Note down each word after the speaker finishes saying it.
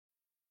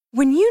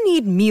When you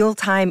need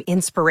mealtime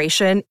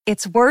inspiration,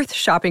 it's worth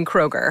shopping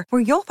Kroger,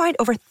 where you'll find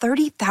over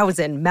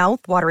 30,000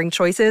 mouth-watering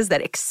choices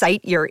that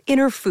excite your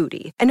inner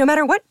foodie. And no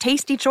matter what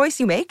tasty choice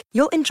you make,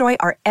 you'll enjoy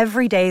our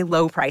everyday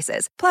low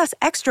prices, plus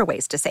extra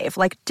ways to save,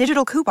 like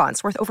digital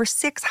coupons worth over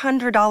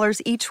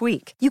 $600 each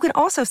week. You can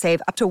also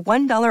save up to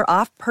 $1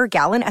 off per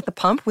gallon at the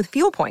pump with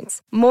fuel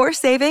points. More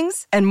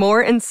savings and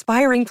more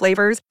inspiring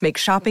flavors make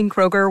shopping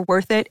Kroger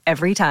worth it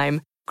every time.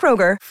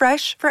 Kroger,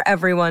 fresh for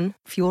everyone.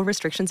 Fuel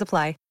restrictions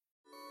apply.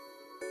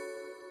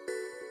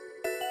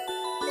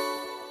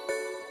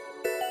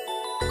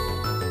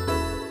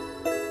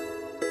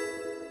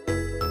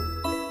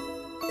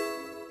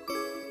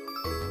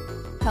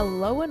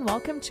 Hello and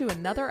welcome to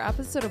another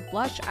episode of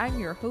Blush. I'm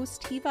your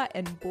host, Hiva,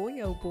 and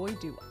boy, oh boy,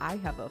 do I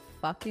have a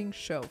fucking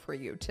show for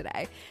you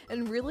today.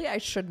 And really, I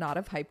should not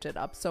have hyped it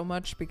up so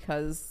much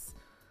because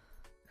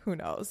who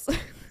knows?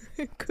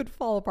 It could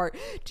fall apart.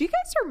 Do you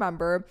guys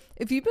remember,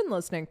 if you've been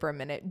listening for a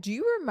minute, do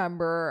you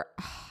remember,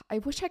 I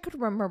wish I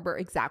could remember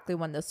exactly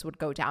when this would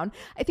go down.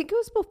 I think it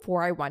was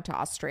before I went to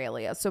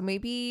Australia. So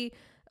maybe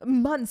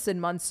months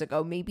and months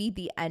ago, maybe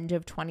the end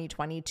of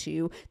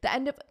 2022, the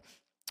end of...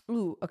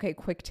 Ooh, okay,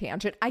 quick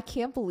tangent. I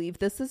can't believe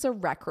this is a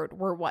record.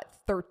 We're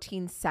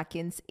 13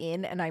 seconds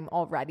in and I'm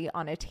already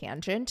on a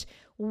tangent.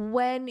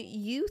 When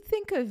you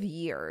think of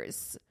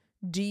years,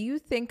 do you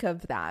think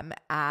of them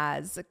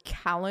as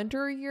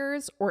calendar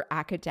years or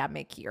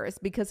academic years?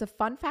 Because a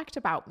fun fact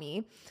about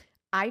me,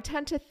 I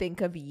tend to think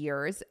of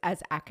years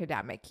as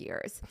academic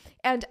years.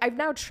 And I've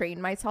now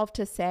trained myself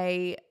to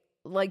say,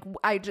 like,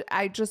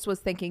 I just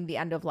was thinking the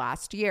end of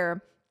last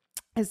year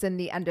is in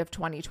the end of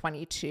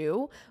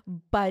 2022.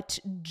 But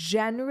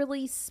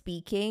generally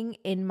speaking,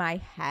 in my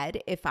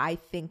head, if I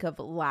think of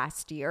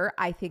last year,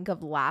 I think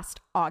of last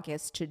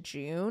August to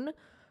June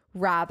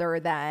rather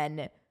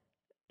than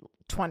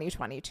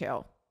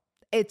 2022.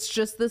 It's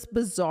just this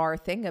bizarre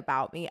thing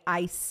about me.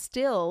 I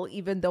still,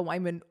 even though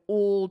I'm an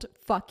old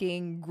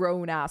fucking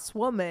grown-ass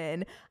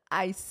woman,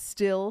 I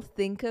still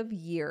think of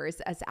years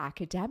as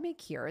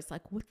academic years.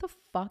 Like, what the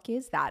fuck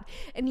is that?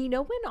 And you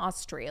know, in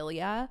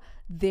Australia,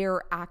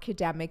 their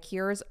academic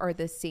years are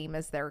the same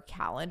as their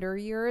calendar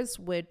years,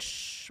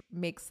 which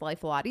makes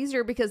life a lot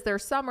easier because their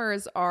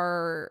summers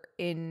are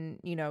in,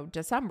 you know,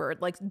 December.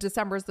 Like,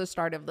 December is the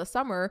start of the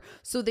summer.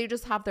 So they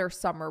just have their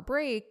summer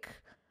break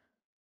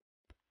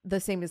the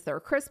same as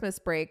their Christmas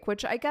break,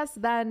 which I guess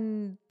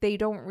then they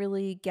don't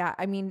really get.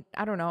 I mean,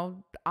 I don't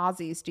know,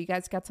 Aussies, do you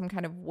guys get some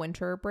kind of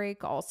winter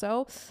break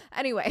also?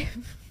 Anyway,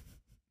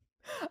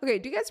 okay,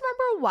 do you guys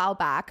remember a while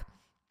back,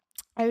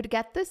 I would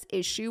get this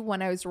issue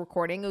when I was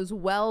recording, it was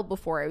well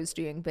before I was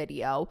doing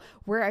video,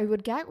 where I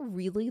would get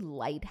really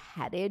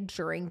lightheaded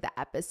during the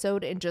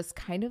episode and just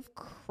kind of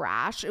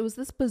crash. It was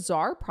this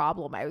bizarre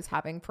problem I was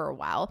having for a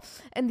while.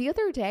 And the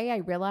other day I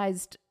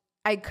realized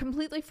I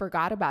completely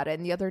forgot about it.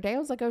 And the other day I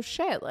was like, oh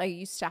shit, I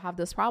used to have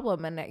this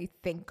problem and I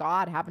thank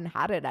God haven't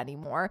had it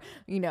anymore,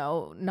 you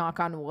know,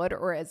 knock on wood,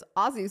 or as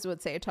Aussies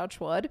would say,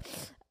 touch wood.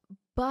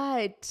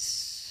 But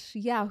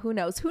yeah, who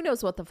knows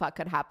what the fuck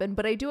could happen.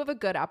 But I do have a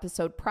good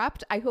episode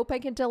prepped. I hope I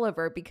can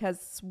deliver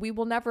because we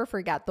will never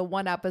forget the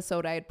one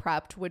episode I had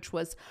prepped, which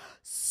was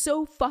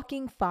so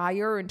fucking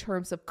fire in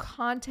terms of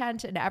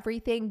content and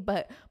everything,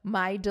 but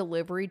my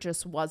delivery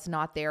just was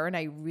not there. And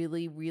I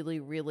really, really,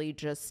 really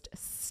just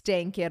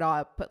stank it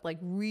up, but like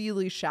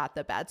really shat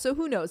the bed. So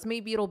who knows,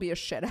 maybe it'll be a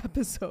shit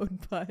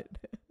episode, but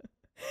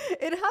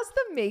it has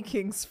the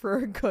makings for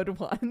a good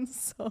one,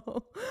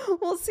 so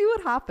we'll see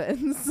what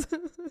happens.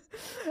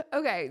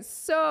 Okay,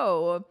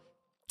 so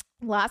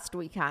last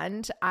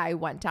weekend, I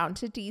went down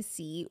to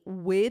DC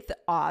with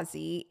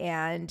Ozzy,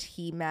 and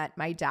he met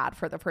my dad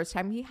for the first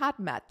time. He had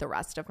met the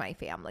rest of my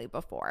family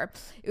before.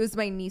 It was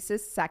my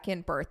niece's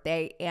second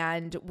birthday,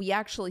 and we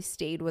actually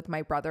stayed with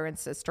my brother and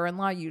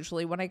sister-in-law.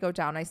 Usually when I go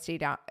down, I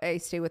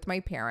stay with my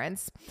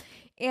parents.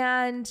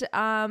 And,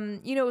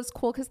 you know, it was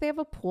cool because they have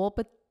a pool,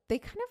 but they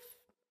kind of,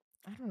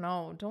 I don't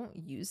know, don't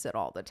use it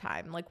all the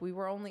time. Like, we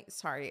were only,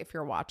 sorry if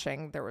you're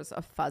watching, there was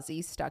a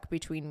fuzzy stuck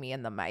between me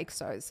and the mic,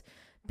 so I was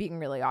being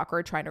really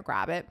awkward trying to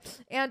grab it.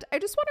 And I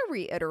just want to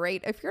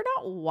reiterate, if you're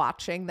not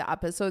watching the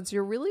episodes,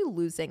 you're really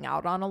losing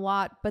out on a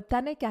lot. But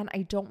then again,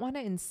 I don't want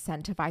to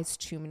incentivize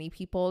too many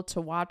people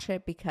to watch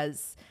it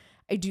because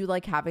I do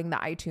like having the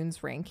iTunes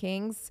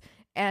rankings.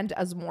 And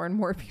as more and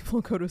more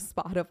people go to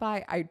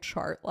Spotify, I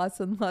chart less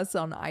and less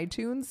on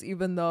iTunes,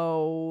 even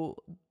though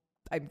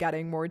I'm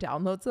getting more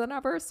downloads than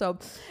ever. So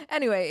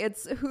anyway,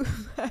 it's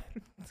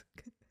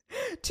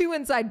too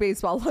inside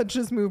baseball. Let's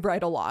just move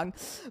right along.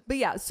 But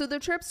yeah, so the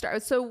trip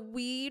started. So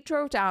we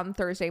drove down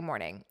Thursday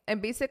morning, and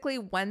basically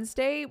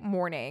Wednesday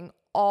morning,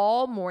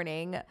 all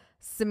morning,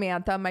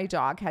 Samantha, my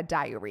dog, had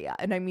diarrhea.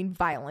 And I mean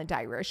violent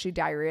diarrhea. She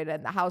diarrheaed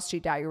in the house. She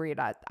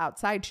diarrheaed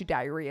outside. She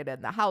diarrheaed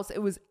in the house. It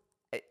was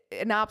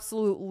an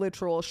absolute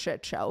literal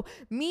shit show.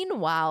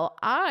 Meanwhile,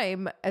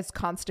 I'm as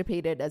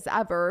constipated as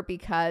ever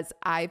because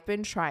I've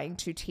been trying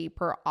to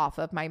taper off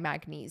of my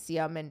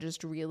magnesium and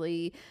just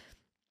really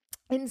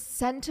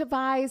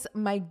incentivize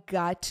my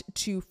gut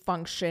to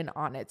function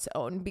on its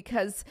own,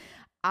 because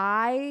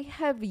I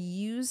have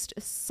used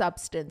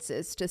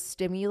substances to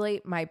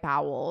stimulate my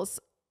bowels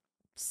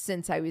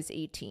since I was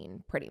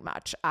 18, pretty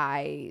much.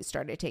 I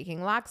started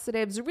taking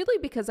laxatives really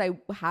because I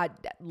had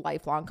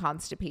lifelong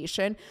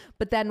constipation.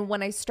 But then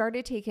when I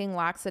started taking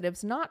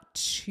laxatives, not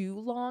too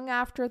long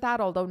after that,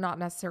 although not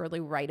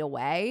necessarily right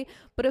away,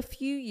 but a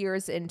few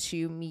years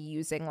into me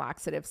using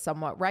laxatives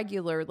somewhat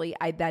regularly,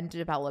 I then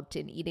developed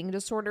an eating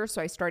disorder.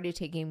 So I started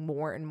taking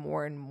more and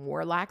more and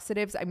more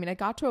laxatives. I mean, I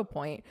got to a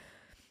point.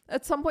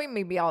 At some point,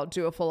 maybe I'll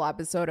do a full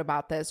episode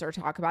about this or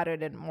talk about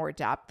it in more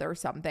depth or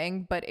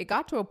something. But it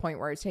got to a point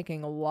where I was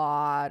taking a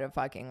lot of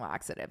fucking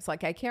laxatives.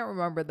 Like, I can't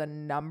remember the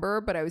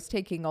number, but I was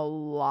taking a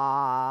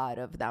lot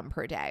of them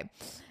per day.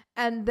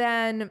 And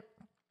then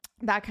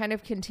that kind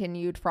of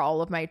continued for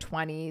all of my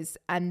 20s.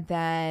 And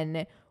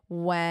then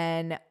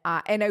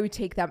and I would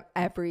take them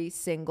every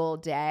single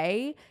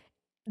day.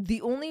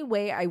 The only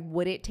way I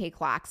wouldn't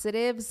take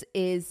laxatives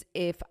is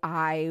if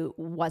I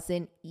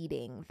wasn't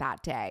eating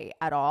that day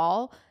at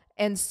all.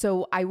 And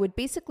so I would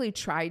basically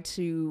try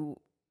to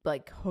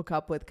like hook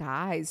up with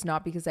guys,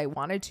 not because I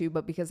wanted to,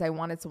 but because I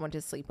wanted someone to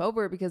sleep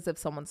over, because if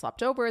someone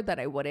slept over, then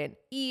I wouldn't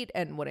eat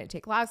and wouldn't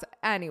take laxatives.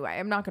 Anyway,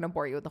 I'm not going to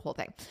bore you with the whole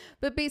thing.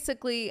 But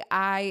basically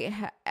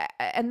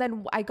and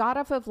then I got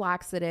off of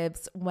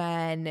laxatives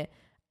when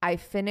I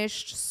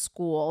finished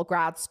school,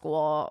 grad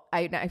school.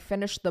 I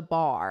finished the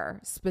bar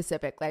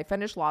specifically. I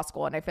finished law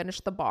school and I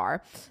finished the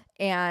bar.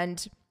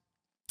 And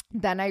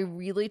then I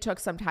really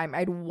took some time. I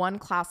had one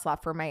class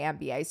left for my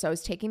MBA. So I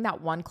was taking that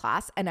one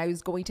class and I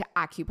was going to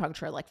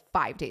acupuncture like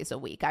 5 days a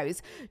week. I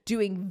was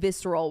doing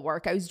visceral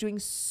work. I was doing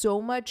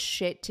so much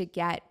shit to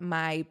get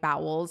my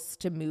bowels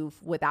to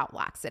move without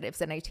laxatives.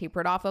 And I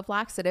tapered off of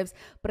laxatives,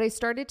 but I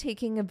started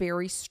taking a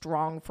very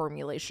strong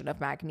formulation of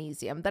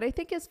magnesium that I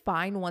think is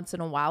fine once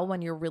in a while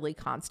when you're really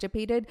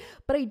constipated,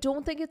 but I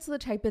don't think it's the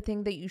type of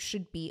thing that you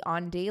should be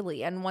on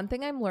daily. And one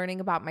thing I'm learning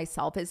about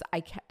myself is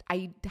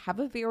I have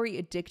a very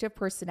addictive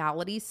personality,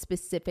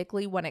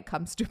 specifically when it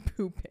comes to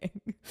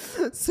pooping.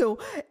 So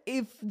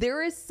if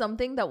there is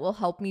something that will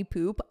help me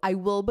poop, I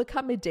will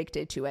become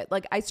addicted to it.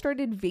 Like I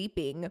started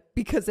vaping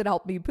because it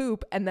helped me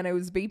poop, and then I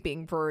was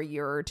vaping for a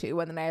year or two,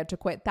 and then I had to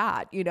quit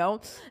that, you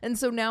know? And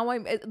so now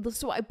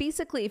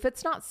basically, if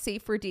it's not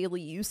safe for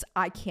daily use,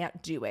 I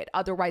can't do it.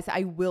 Otherwise,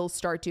 I will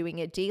start doing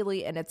it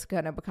daily and it's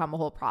going to become a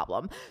whole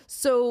problem.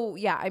 So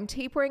yeah, I'm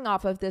tapering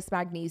off of this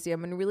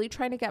magnesium and really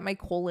trying to get my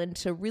colon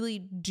to really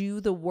do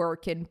the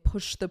work and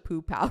push the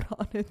poop out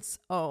on its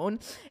own.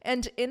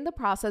 And in the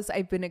process,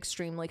 I've been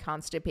extremely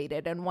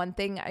constipated. And one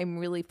thing I'm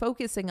really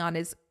focusing on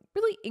is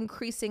really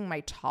increasing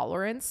my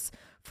tolerance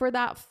for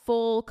that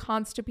full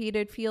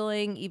constipated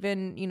feeling,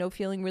 even, you know,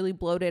 feeling really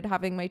bloated,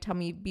 having my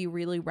tummy be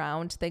really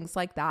round, things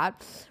like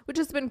that, which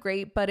has been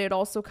great. But it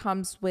also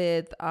comes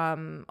with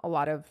a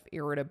lot of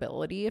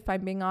irritability, if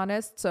I'm being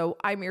honest. So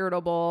I'm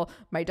irritable.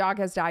 My dog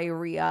has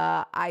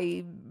diarrhea.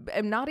 I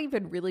am not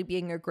even really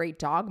being a great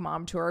dog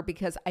mom to her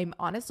because I'm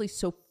honestly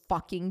so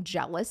fucking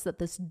jealous that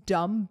this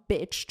dumb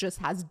bitch just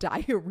has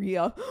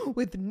diarrhea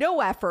with no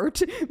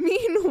effort.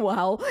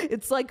 Meanwhile,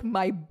 it's like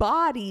my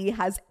body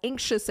has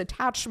anxious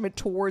attachment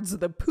towards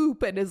the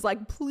poop and is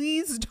like,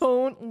 please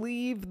don't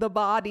leave the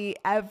body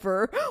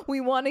ever. We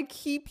want to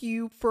keep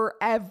you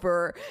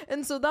forever.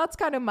 And so that's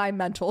kind of my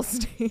mental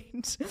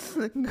state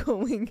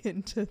going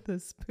into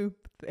this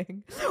poop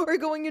thing, or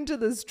going into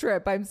this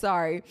trip. I'm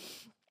sorry.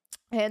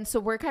 And so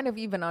we're kind of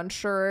even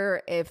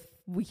unsure if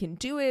we can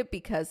do it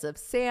because of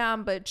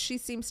Sam, but she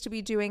seems to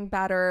be doing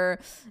better.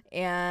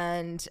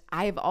 And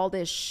I have all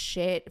this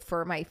shit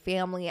for my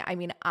family. I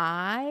mean,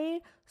 I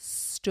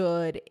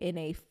stood in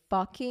a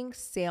fucking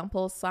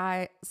sample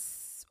sale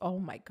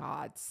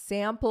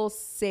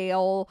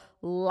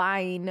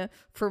line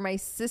for my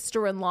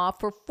sister-in-law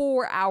for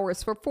 4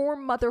 hours, for 4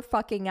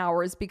 motherfucking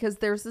hours, because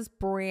there's this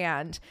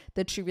brand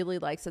that she really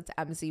likes. It's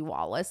MZ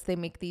Wallace. They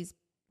make these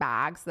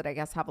bags that I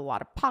guess have a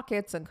lot of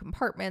pockets and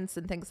compartments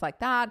and things like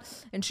that.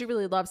 And she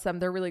really loves them.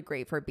 They're really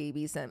great for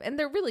babies and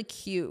they're really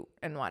cute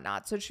and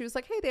whatnot. So she was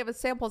like, hey, they have a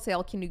sample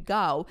sale. Can you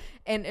go?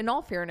 And in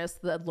all fairness,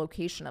 the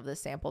location of the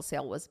sample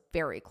sale was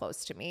very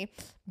close to me,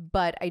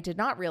 but I did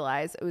not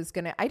realize it was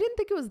I didn't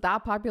think it was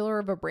that popular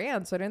of a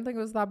brand. So I didn't think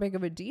it was that big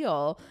of a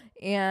deal.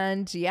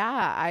 And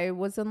yeah, I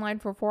was in line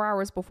for 4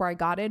 hours before I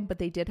got in, but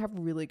they did have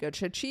really good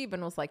shit. She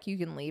even was like, you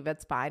can leave,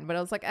 it's fine. But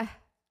I was like,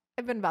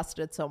 I've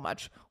invested so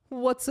much.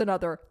 What's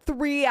another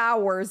 3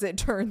 hours, it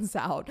turns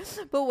out.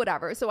 But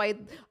whatever. So I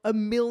had a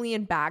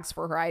million bags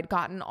for her. I had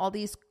gotten all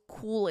these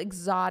cool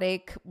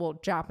exotic,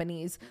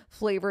 Japanese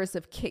flavors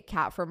of Kit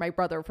Kat for my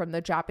brother from the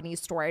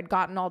Japanese store. I'd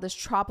gotten all this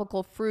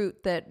tropical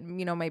fruit that,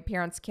 you know, my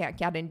parents can't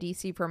get in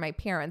DC for my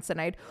parents. And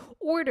I'd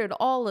ordered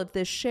all of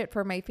this shit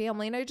for my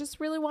family. And I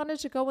just really wanted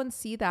to go and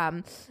see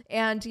them.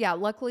 And yeah,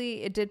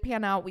 luckily it did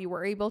pan out. We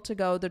were able to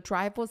go. The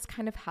drive was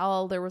kind of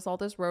hell. There was all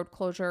this road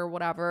closure,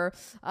 whatever.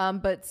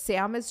 But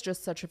Sam is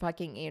just such a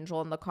fucking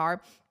angel in the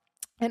car.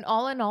 And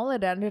all in all,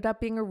 it ended up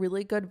being a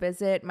really good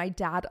visit. My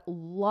dad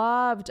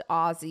loved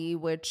Ozzy,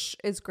 which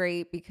is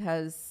great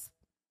because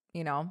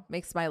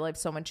makes my life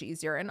so much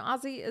easier. And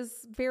Ozzy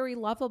is very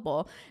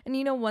lovable.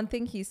 And one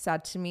thing he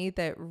said to me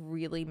that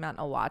really meant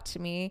a lot to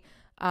me,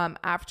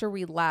 after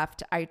we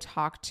left, I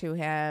talked to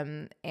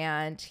him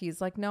and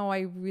he's like, no,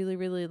 I really,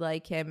 really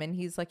like him. And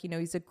he's like,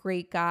 he's a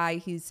great guy.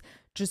 He's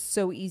just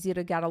so easy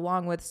to get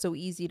along with, so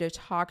easy to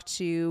talk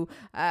to,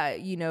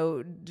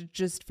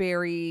 just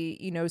very,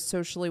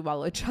 socially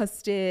well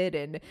adjusted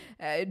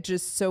and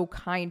just so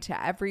kind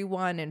to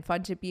everyone and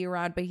fun to be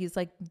around. But he's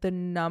like, the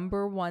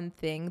number one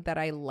thing that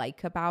I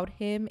like about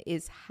him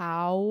is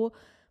how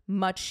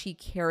much he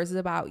cares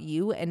about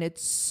you. And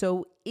it's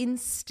so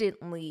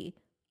instantly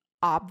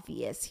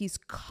obvious. He's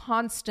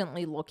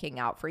constantly looking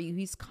out for you.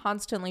 He's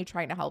constantly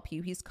trying to help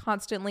you.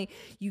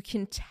 You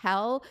can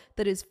tell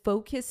that his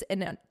focus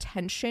and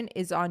attention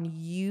is on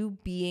you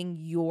being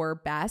your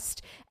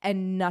best.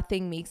 And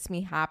nothing makes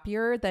me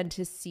happier than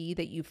to see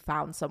that you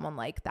found someone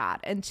like that.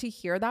 And to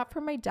hear that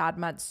from my dad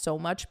meant so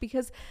much,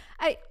 because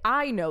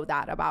I know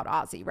that about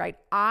Ozzy, right?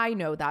 I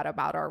know that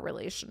about our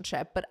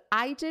relationship, but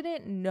I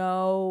didn't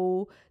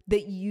know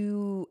that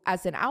you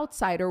as an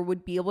outsider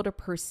would be able to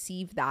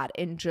perceive that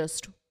in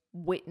just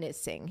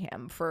witnessing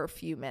him for a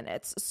few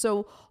minutes.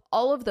 So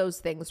all of those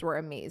things were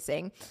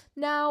amazing.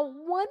 Now,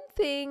 one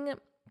thing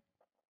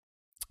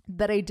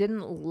that I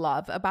didn't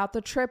love about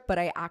the trip, but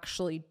I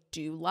actually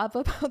do love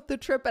about the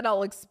trip, and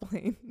I'll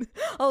explain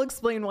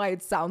why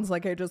it sounds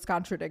like I just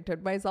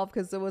contradicted myself,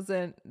 because it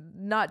wasn't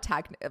not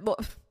technical.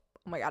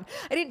 Oh my God.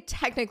 I didn't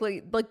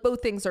technically,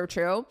 both things are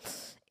true,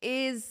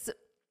 is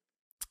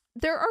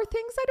there are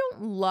things I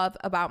don't love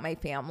about my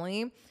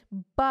family,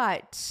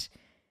 but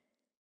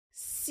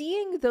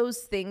seeing those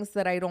things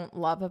that I don't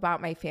love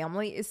about my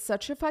family is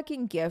such a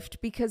fucking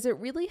gift, because it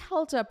really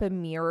held up a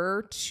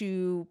mirror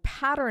to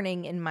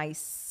patterning in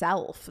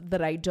myself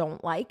that I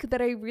don't like,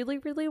 that I really,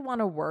 really want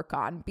to work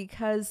on,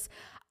 because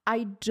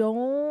I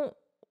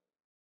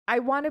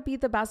want to be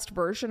the best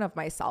version of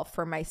myself,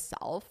 for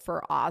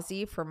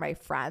Ozzy, for my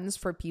friends,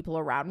 for people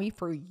around me,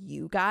 for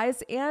you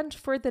guys, and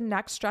for the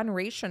next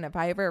generation. If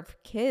I ever have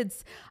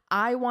kids,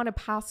 I want to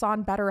pass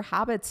on better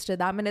habits to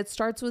them. And it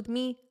starts with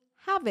me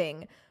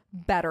having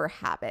better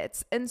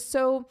habits. And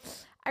so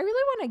I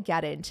really want to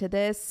get into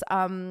this.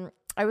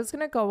 I was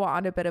going to go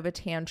on a bit of a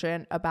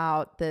tangent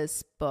about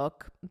this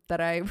book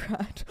that I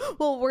read.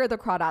 Well, Where the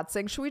Crawdads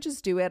Sing. Should we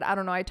just do it? I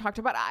don't know.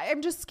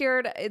 I'm just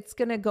scared it's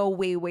going to go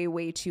way, way,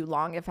 way too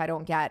long if I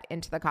don't get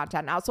into the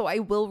content now. So I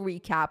will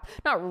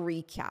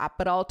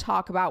but I'll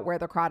talk about Where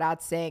the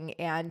Crawdads Sing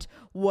and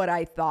what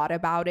I thought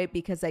about it,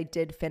 because I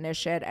did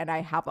finish it and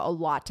I have a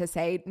lot to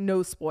say.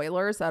 No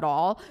spoilers at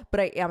all, but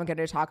I am going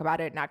to talk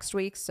about it next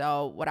week.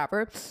 So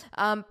whatever.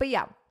 But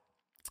yeah.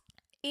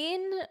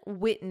 In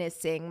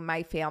witnessing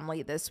my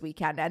family this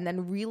weekend and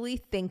then really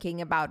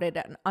thinking about it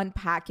and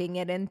unpacking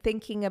it and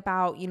thinking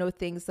about,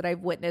 things that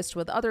I've witnessed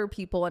with other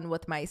people and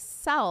with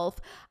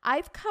myself,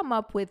 I've come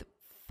up with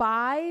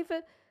 5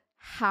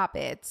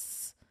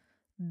 habits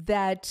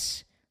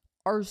that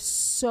are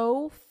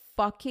so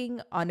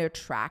fucking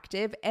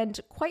unattractive, and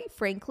quite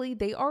frankly,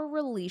 they are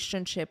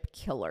relationship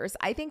killers.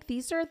 I think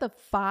these are the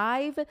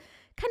 5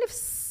 kind of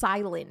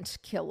silent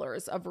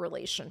killers of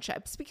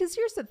relationships, because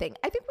here's the thing.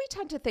 I think we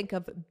tend to think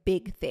of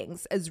big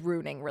things as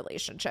ruining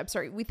relationships,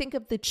 right? We think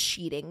of the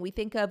cheating. We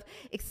think of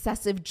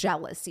excessive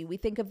jealousy. We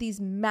think of these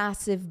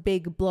massive,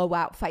 big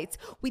blowout fights.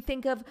 We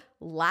think of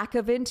lack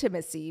of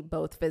intimacy,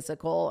 both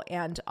physical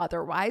and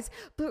otherwise.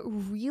 But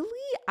really,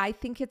 I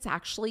think it's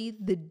actually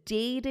the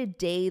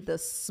day-to-day, the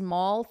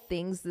small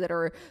things that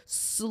are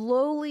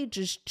slowly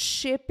just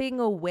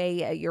chipping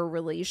away at your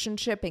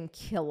relationship and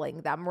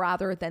killing them,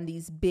 rather than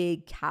these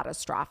big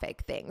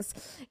catastrophic things.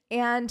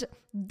 And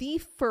the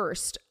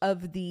first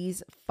of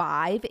these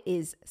 5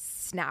 is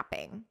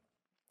snapping.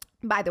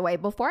 By the way,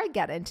 before I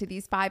get into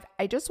these 5,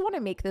 I just want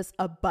to make this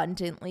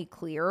abundantly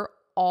clear.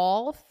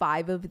 All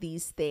 5 of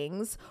these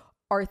things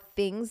are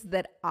things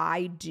that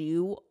I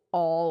do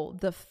all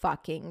the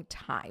fucking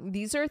time.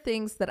 These are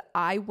things that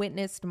I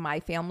witnessed my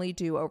family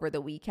do over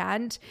the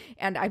weekend,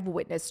 and I've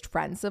witnessed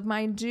friends of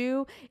mine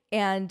do,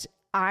 and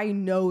I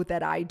know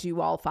that I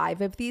do all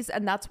 5 of these,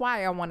 and that's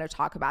why I want to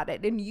talk about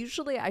it. And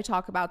usually I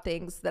talk about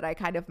things that I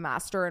kind of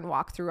master and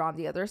walk through on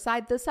the other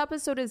side. This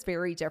episode is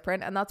very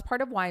different, and that's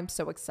part of why I'm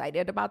so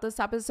excited about this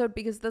episode,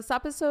 because this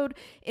episode,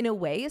 in a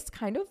way, is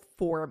kind of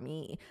for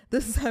me.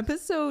 This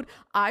episode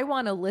I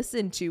want to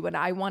listen to, and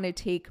I want to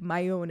take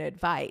my own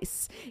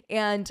advice.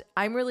 And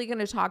I'm really going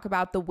to talk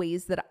about the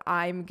ways that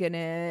I'm going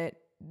to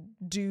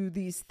do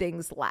these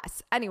things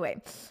less. Anyway,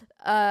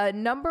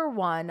 number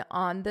 1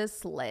 on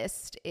this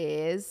list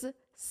is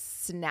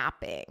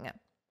snapping.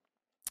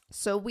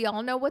 So we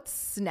all know what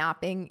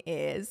snapping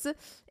is,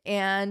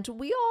 and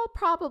we all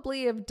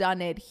probably have done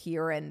it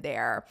here and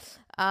there.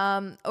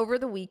 Over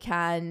the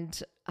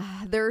weekend,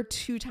 there are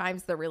 2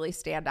 times that really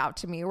stand out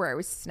to me where I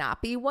was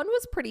snappy. One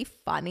was pretty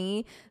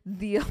funny.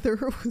 The other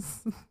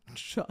was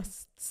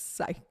just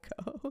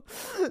psycho.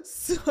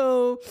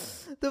 So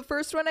the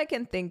first one I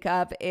can think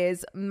of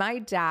is my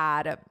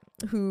dad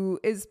who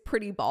is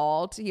pretty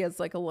bald. He has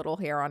like a little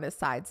hair on his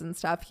sides and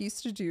stuff. He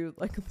used to do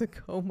like the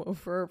comb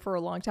over for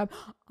a long time.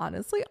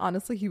 Honestly,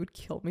 he would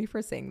kill me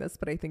for saying this,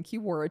 but I think he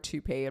wore a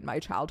toupee in my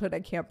childhood. I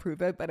can't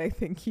prove it, but I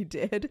think he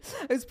did.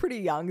 I was pretty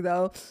young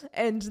though.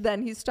 And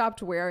then he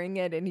stopped wearing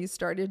it and he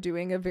started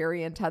doing a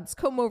very intense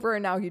comb over,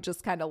 and now he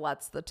just kind of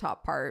lets the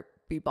top part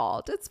be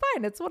bald. It's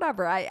fine. It's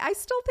whatever. I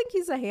still think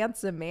he's a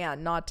handsome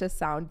man, not to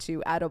sound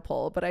too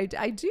Oedipal, but I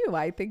do.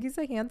 I think he's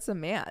a handsome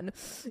man,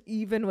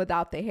 even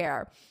without the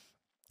hair.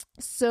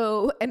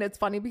 So, and it's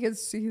funny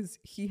because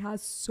he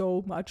has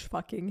so much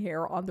fucking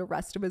hair on the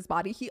rest of his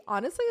body. He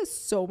honestly has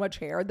so much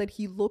hair that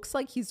he looks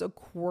like he's a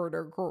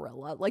quarter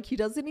gorilla. Like, he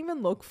doesn't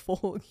even look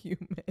full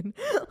human.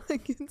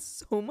 Like,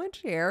 it's so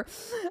much hair.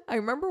 I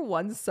remember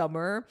one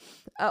summer,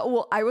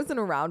 well, I wasn't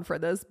around for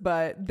this,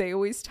 but they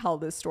always tell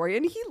this story,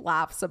 and he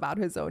laughs about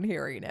his own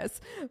hairiness.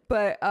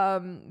 But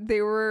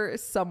they were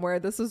somewhere,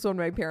 this was when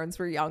my parents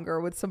were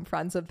younger, with some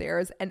friends of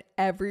theirs, and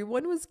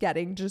everyone was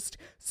getting just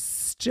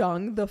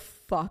stung the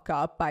fuck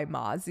up by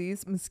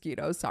mozzies,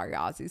 mosquitoes. Sorry,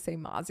 Aussies say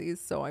mozzies,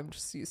 so I'm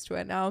just used to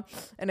it now,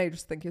 and I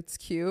just think it's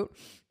cute.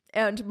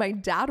 And my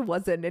dad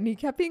wasn't, and he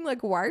kept being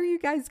like, why are you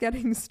guys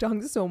getting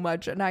stung so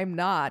much and I'm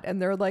not?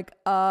 And they're like,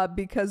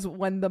 because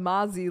when the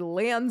mozzie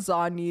lands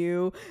on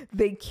you,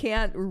 they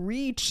can't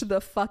reach the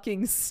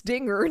fucking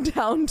stinger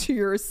down to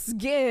your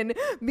skin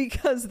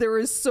because there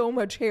is so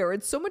much hair.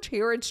 It's so much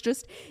hair. It's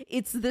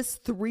this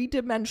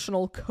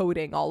 3-dimensional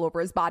coating all over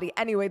his body.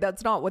 Anyway,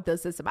 that's not what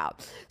this is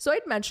about. So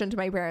I'd mentioned to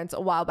my parents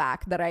a while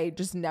back that I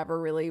just never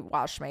really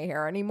wash my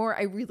hair anymore.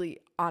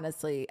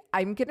 Honestly,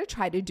 I'm going to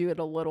try to do it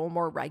a little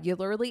more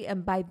regularly.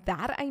 And by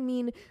that, I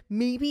mean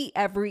maybe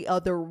every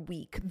other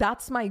week.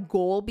 That's my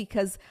goal,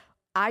 because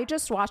I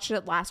just watched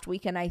it last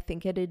week and I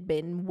think it had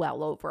been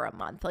well over a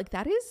month. Like,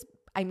 that is,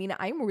 I mean,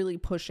 I'm really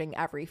pushing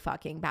every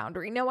fucking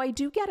boundary. Now, I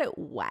do get it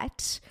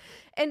wet.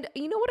 And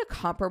you know what a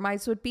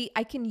compromise would be?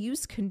 I can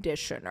use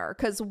conditioner,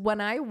 because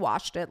when I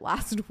washed it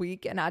last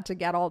week and had to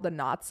get all the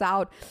knots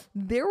out,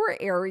 there were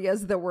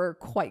areas that were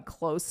quite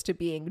close to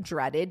being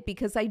dreaded,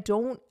 because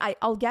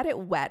I'll get it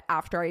wet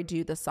after I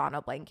do the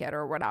sauna blanket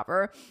or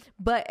whatever,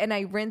 and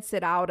I rinse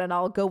it out and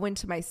I'll go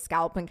into my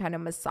scalp and kind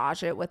of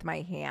massage it with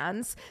my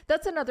hands.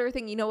 That's another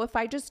thing, if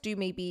I just do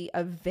maybe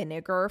a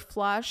vinegar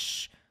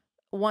flush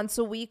once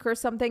a week or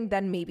something,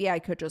 then maybe I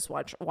could just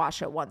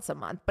wash it once a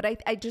month.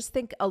 But I just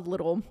think a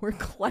little more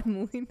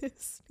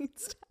cleanliness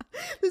needs to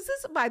happen. This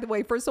is, by the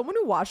way, for someone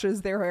who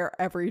washes their hair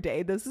every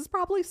day, this is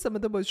probably some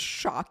of the most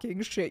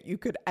shocking shit you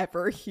could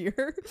ever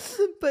hear.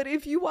 But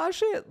if you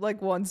wash it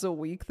like once a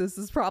week, this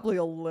is probably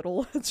a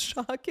little less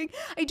shocking.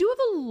 I do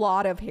have a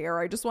lot of hair.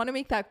 I just want to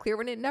make that clear,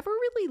 and it never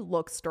really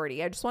looks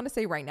dirty. I just want to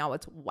say right now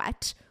it's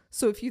wet.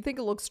 So if you think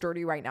it looks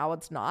dirty right now,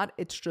 it's not.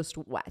 It's just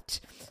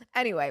wet.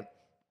 Anyway.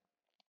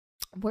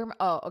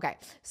 Okay.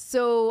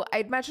 So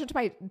I'd mentioned to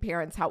my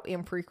parents how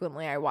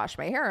infrequently I wash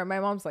my hair, and my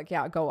mom's like,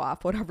 yeah, go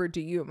off, whatever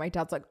do you. And my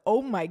dad's like,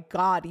 oh my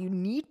God, you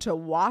need to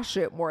wash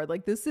it more.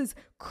 Like, this is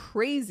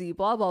crazy,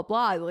 blah, blah,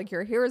 blah. Like,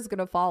 your hair is going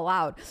to fall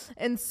out.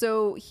 And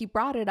so he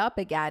brought it up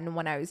again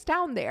when I was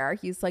down there.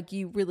 He's like,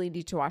 you really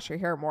need to wash your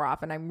hair more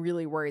often. I'm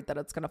really worried that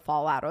it's going to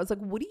fall out. I was like,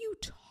 what are you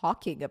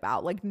talking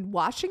about? Like,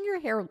 washing your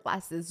hair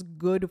less is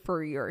good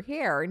for your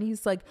hair. And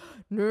he's like,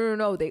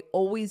 no. They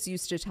always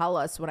used to tell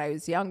us when I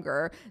was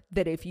younger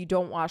that if you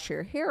don't wash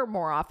your hair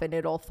more often,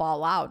 it'll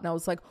fall out. And I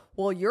was like,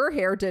 well, your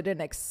hair did an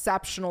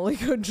exceptionally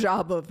good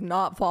job of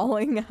not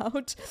falling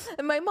out.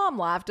 And my mom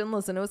laughed, and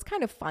listen, it was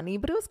kind of funny,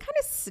 but it was kind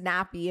of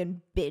snappy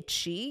and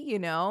bitchy,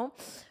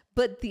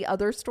 But the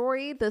other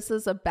story, this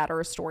is a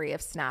better story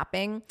of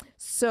snapping.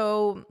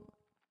 So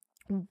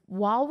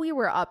while we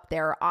were up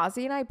there,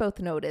 Ozzy and I both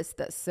noticed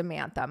that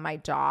Samantha, my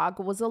dog,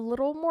 was a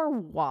little more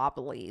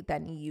wobbly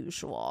than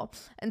usual.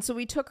 And so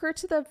we took her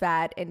to the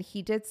vet, and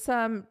he did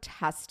some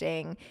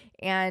testing,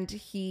 and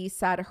he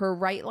said her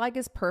right leg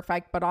is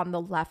perfect, but on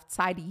the left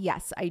side,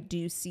 yes, I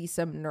do see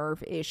some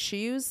nerve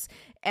issues.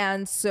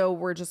 And so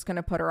we're just going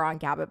to put her on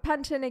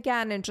gabapentin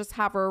again and just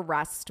have her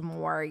rest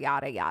more,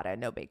 yada, yada,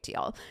 no big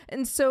deal.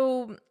 And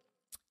so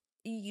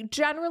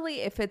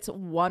generally, if it's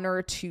 1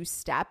 or 2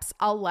 steps,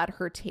 I'll let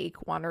her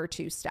take 1 or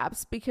 2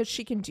 steps, because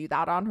she can do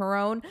that on her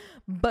own.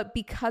 But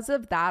because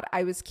of that,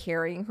 I was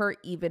carrying her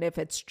even if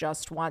it's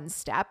just 1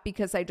 step,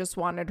 because I just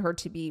wanted her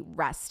to be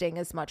resting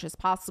as much as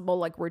possible.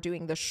 Like, we're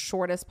doing the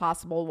shortest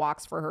possible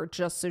walks for her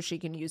just so she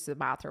can use the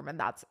bathroom, and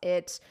that's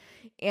it.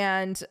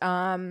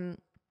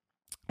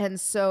 And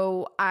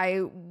so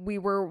we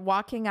were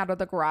walking out of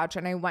the garage,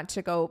 and I went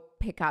to go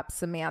pick up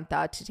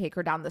Samantha to take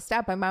her down the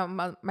step. And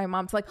my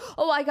mom's like,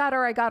 oh, I got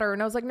her.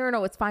 And I was like,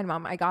 no, it's fine,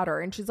 Mom. I got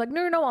her. And she's like,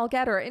 no, I'll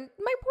get her. And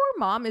my poor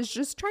mom is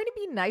just trying to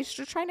be nice,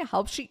 just trying to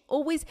help. She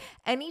always,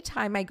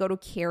 anytime I go to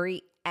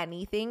carry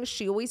anything,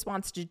 she always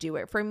wants to do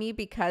it for me,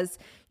 because,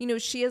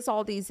 she has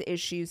all these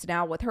issues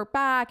now with her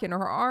back and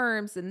her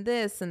arms and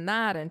this and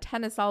that and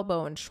tennis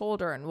elbow and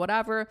shoulder and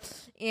whatever.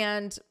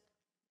 And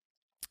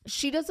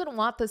she doesn't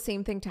want the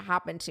same thing to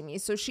happen to me.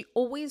 So she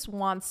always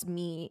wants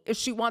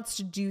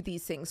to do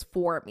these things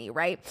for me,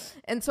 right?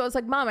 And so I was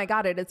like, Mom, I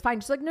got it. It's fine.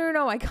 She's like,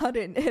 no, I got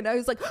it. And I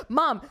was like,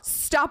 Mom,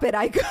 stop it.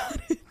 I got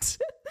it.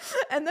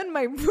 And then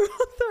my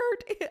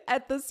brother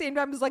at the same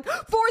time was like,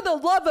 for the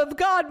love of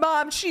God,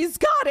 Mom, she's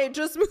got it.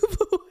 Just move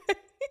away.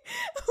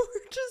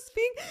 We're just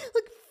being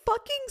like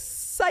fucking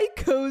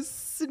psychos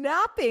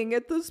snapping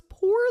at this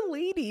poor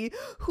lady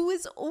who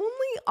is only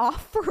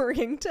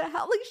offering to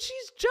help. Like,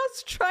 she's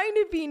just trying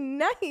to be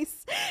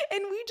nice.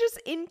 And we just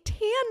in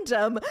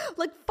tandem,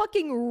 like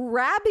fucking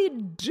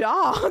rabid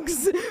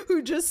dogs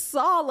who just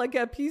saw like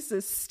a piece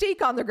of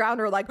steak on the ground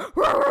or like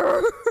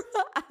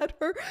at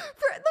her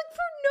for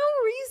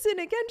no reason.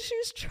 Again, she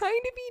was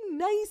trying to be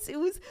nice. It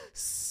was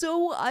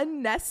so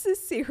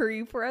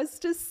unnecessary for us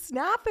to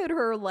snap at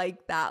her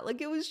like that.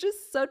 Like, it was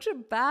just such a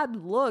bad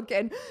look.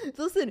 And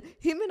listen,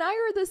 him and I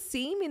are the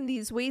same in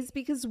these ways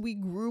because we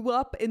grew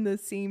up in the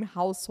same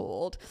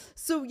household.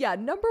 So yeah,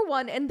 number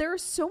one, and there are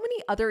so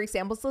many other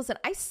examples. Listen,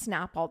 I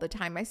snap all the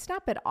time. I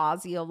snap at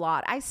Ozzy a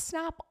lot. I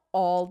snap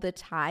all the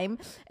time.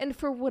 And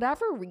for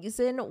whatever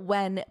reason,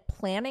 when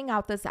planning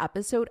out this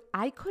episode,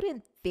 I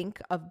couldn't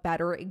think of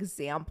better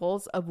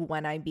examples of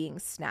when I'm being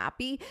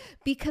snappy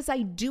because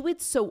I do it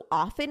so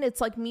often.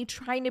 It's like me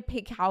trying to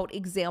pick out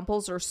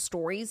examples or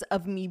stories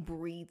of me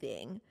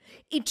breathing.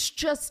 It's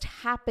just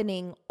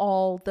happening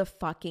all the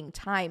fucking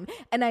time.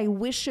 And I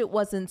wish it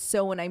wasn't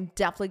so. And I'm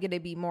definitely going to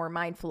be more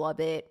mindful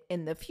of it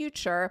in the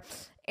future.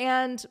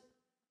 And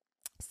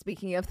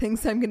speaking of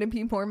things I'm going to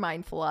be more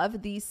mindful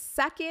of, the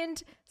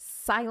second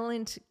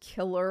silent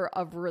killer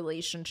of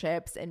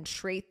relationships and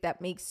trait that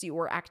makes you,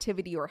 or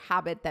activity or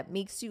habit that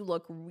makes you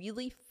look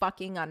really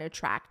fucking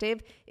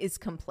unattractive is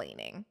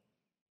complaining.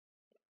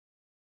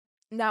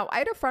 Now, I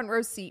had a front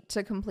row seat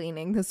to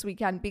complaining this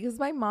weekend because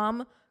my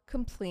mom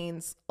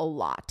complains a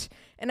lot.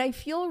 And I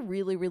feel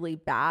really, really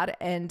bad.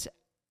 And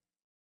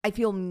I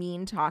feel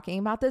mean talking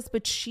about this,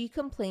 but she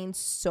complains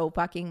so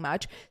fucking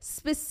much.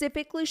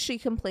 Specifically, she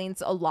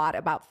complains a lot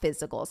about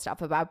physical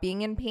stuff, about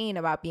being in pain,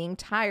 about being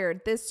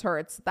tired. This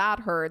hurts,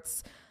 that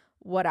hurts,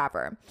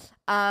 whatever.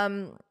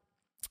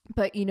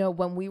 But you know,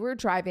 when we were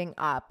driving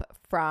up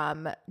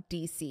from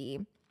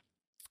DC,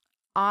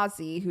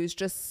 Ozzy, who's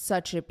just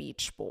such a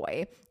beach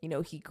boy, you know,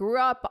 he grew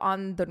up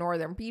on the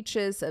northern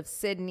beaches of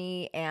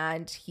Sydney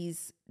and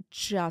he's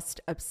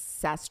just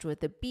obsessed with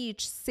the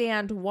beach,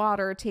 sand,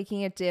 water,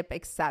 taking a dip,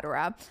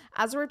 etc.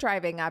 As we're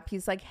driving up,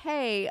 he's like,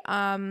 hey,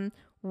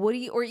 what do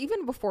you, or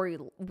even before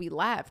we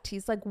left,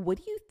 he's like, what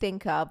do you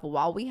think of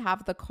while we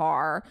have the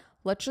car?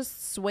 Let's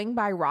just swing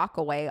by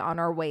Rockaway on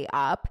our way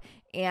up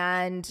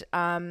and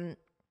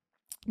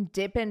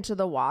dip into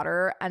the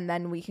water and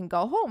then we can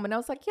go home. And I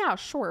was like, yeah,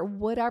 sure.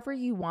 Whatever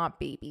you want,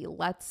 baby.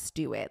 Let's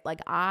do it.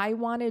 Like, I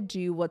want to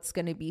do what's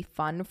going to be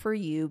fun for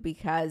you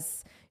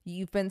because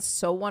you've been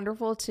so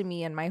wonderful to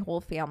me and my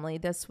whole family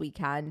this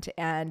weekend.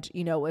 And,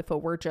 you know, if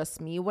it were just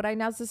me, would I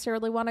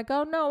necessarily want to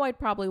go? No, I'd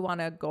probably want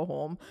to go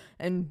home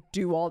and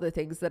do all the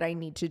things that I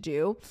need to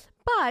do.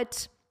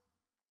 But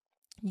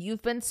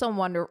you've been so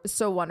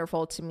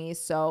wonderful to me.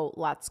 So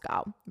let's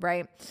go.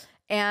 Right.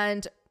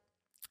 And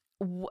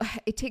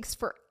it takes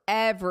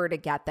forever to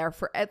get there,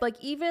 for like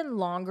even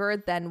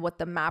longer than what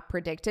the map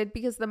predicted,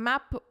 because the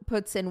map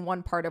puts in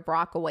one part of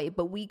Rockaway,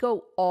 but we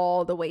go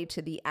all the way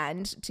to the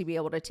end to be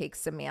able to take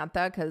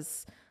Samantha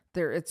because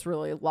it's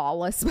really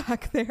lawless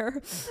back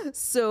there.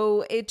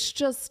 So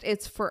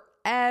it's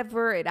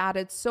forever. It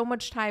added so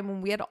much time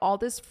when we had all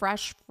this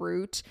fresh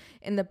fruit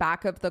in the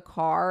back of the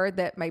car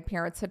that my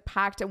parents had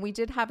packed. And we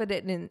did have it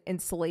in an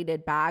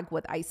insulated bag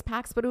with ice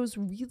packs, but it was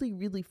really,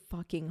 really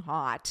fucking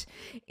hot.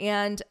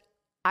 And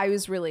I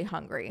was really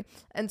hungry.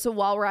 And so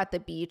while we're at the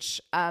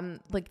beach, some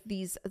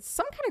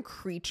kind of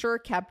creature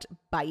kept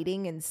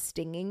biting and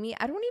stinging me.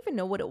 I don't even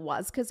know what it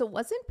was because it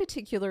wasn't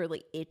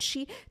particularly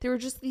itchy. There were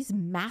just these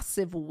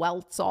massive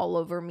welts all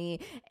over me.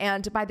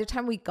 And by the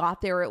time we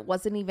got there, it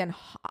wasn't even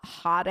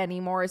hot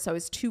anymore. So I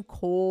was too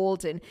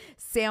cold and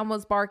Sam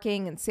was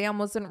barking and Sam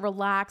wasn't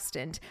relaxed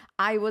and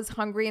I was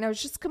hungry and I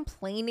was just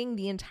complaining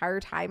the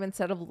entire time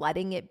instead of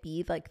letting it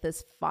be like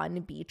this fun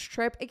beach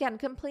trip. Again,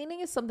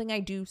 complaining is something I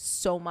do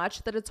so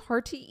much that it's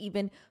hard to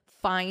even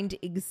find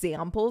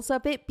examples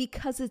of it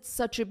because it's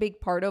such a big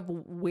part of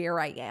where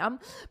I am.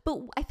 But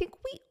I think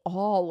we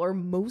all, or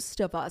most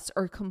of us,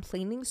 are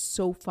complaining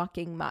so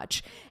fucking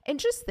much. And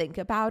just think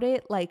about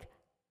it, like,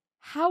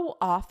 how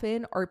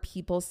often are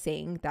people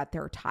saying that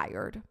they're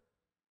tired?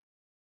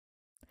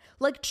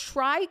 Like,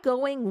 try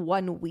going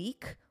 1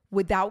 week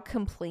without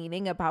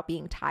complaining about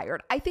being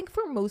tired. I think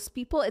for most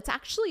people, it's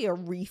actually a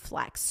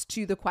reflex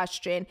to the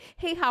question,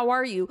 hey, how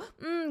are you?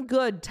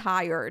 Good,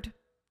 tired.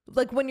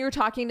 Like when you're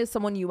talking to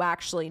someone you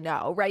actually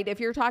know, right? If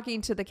you're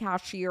talking to the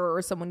cashier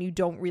or someone you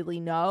don't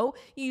really know,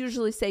 you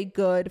usually say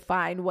good,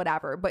 fine,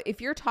 whatever. But if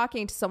you're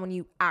talking to someone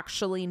you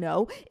actually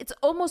know, it's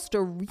almost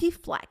a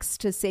reflex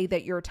to say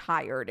that you're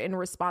tired in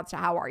response to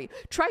how are you.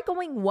 Try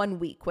going 1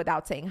 week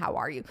without saying how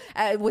are you,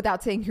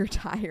 without saying you're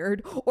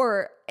tired,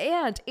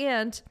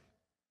 and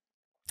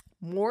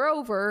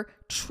Moreover,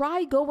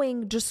 try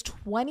going just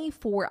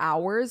 24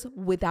 hours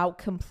without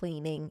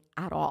complaining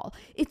at all.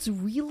 It's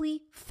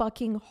really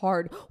fucking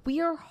hard. We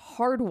are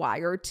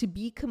hardwired to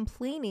be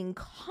complaining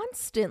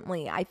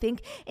constantly, I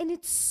think, and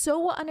it's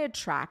so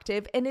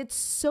unattractive, and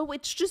it's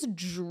just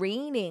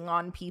draining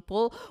on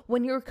people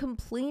when you're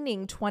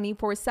complaining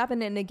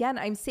 24/7. And again,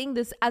 I'm saying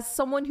this as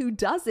someone who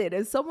does it,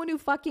 as someone who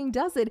fucking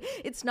does it.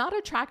 It's not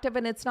attractive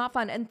and it's not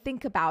fun. And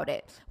think about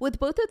it. With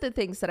both of the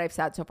things that I've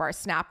said so far,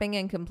 snapping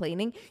and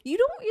complaining, you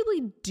don't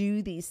really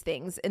do these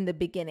things in the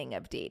beginning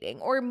of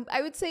dating. Or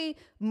I would say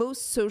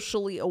most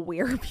socially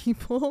aware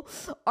people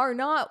are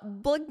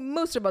not, like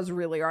most of us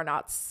really are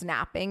not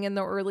snapping in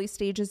the early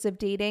stages of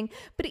dating.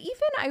 But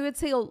even I would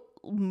say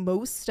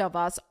most of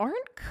us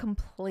aren't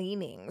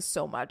complaining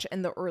so much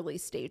in the early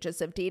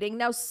stages of dating.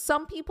 Now,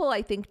 some people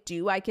I think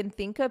do. I can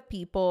think of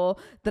people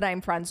that I'm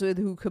friends with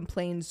who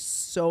complain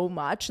so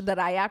much that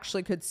I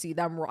actually could see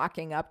them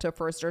rocking up to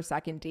first or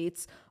second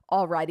dates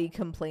already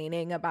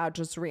complaining about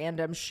just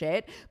random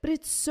shit, but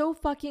it's so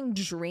fucking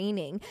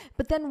draining.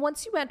 But then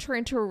once you enter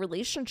into a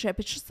relationship,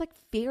 it's just like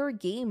fair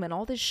game and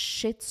all this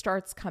shit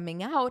starts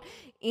coming out.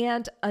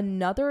 And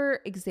another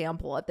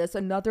example of this,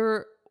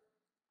 another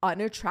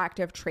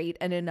unattractive trait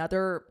and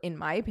another, in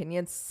my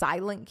opinion,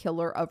 silent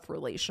killer of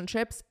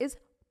relationships is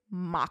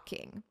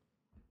mocking.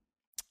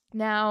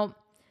 Now,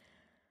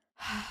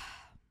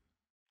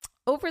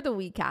 over the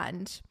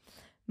weekend,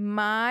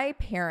 my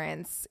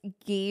parents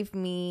gave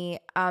me,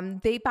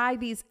 they buy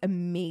these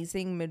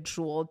amazing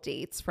medjool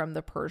dates from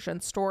the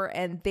Persian store,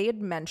 and they had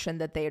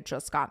mentioned that they had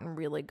just gotten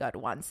really good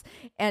ones.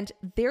 And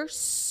they're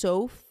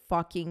so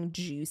fucking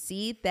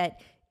juicy that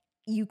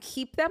you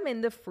keep them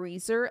in the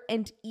freezer,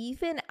 and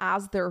even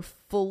as they're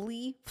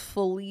fully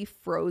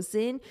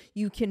frozen,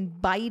 you can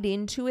bite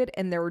into it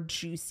and they're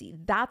juicy.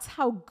 That's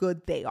how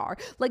good they are.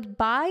 Like,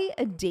 buy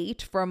a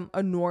date from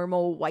a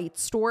normal white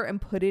store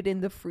and put it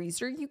in the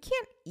freezer. You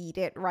can't eat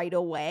it right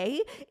away.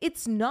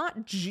 It's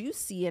not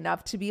juicy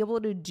enough to be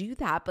able to do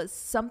that. But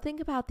something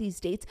about these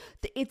dates,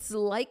 it's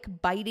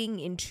like biting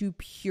into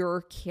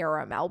pure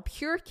caramel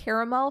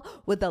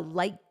with a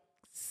light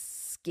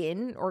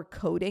skin or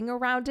coating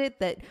around it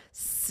that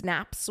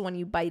snaps when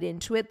you bite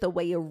into it the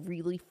way a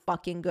really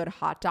fucking good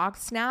hot dog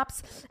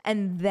snaps.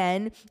 And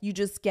then you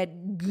just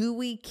get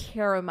gooey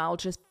caramel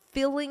just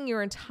filling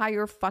your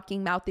entire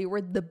fucking mouth. They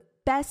were the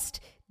best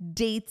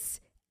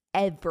dates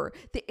ever.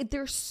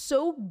 They're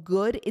so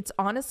good. It's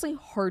honestly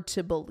hard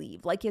to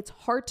believe. Like, it's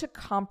hard to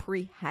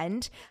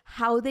comprehend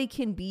how they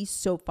can be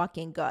so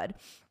fucking good.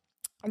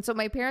 And so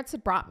my parents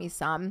had brought me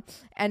some,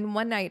 and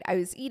one night I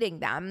was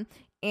eating them,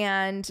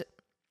 and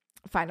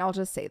fine, I'll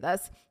just say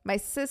this. My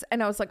sis,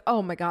 and I was like,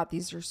 oh my God,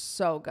 these are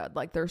so good.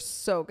 Like, they're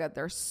so good.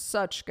 They're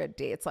such good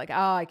dates. Like,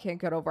 oh, I can't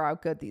get over how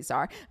good these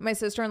are. And my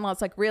sister-in-law's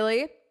like,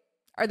 really?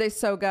 Are they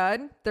so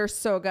good? They're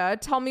so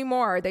good. Tell me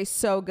more. Are they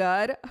so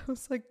good? I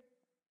was like,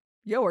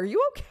 yo, are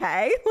you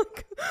okay?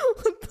 Like,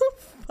 what the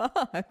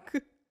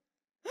fuck?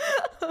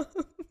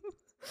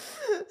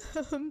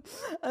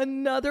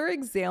 Another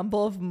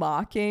example of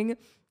mocking.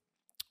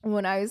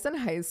 When I was in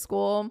high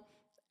school,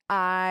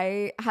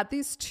 I had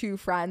these two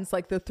friends,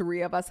 like the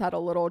three of us had a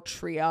little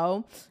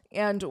trio,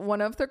 and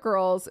one of the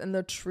girls in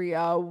the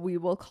trio, we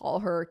will call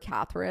her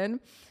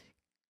Catherine,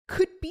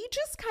 could be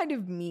just kind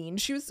of mean.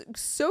 She was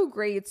so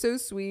great, so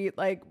sweet.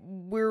 Like,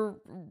 we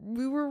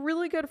were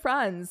really good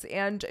friends,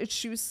 and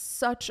she was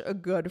such a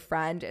good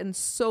friend and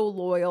so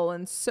loyal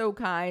and so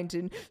kind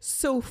and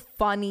so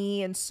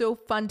funny and so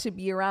fun to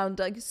be around.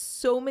 Like,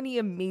 so many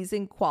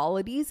amazing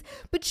qualities,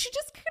 but she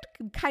just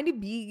could kind of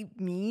be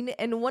mean.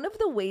 And one of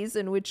the ways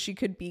in which she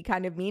could be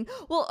kind of mean,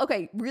 well,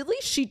 okay, really,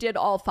 she did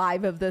all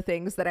 5 of the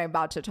things that I'm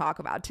about to talk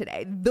about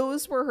today.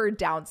 Those were her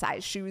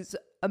downsides. She was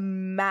a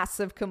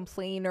massive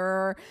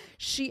complainer.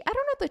 I don't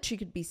know that she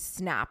could be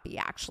snappy,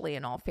 actually,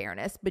 in all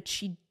fairness, but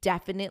she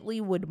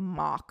definitely would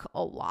mock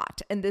a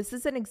lot. And this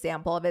is an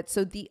example of it.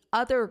 So the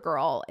other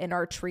girl in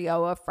our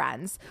trio of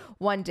friends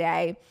one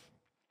day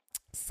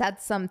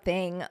said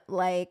something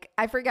like,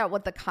 I forget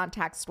what the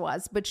context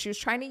was, but she was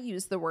trying to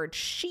use the word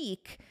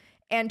chic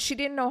and she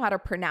didn't know how to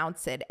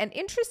pronounce it. And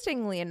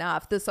interestingly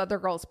enough, this other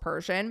girl's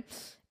Persian.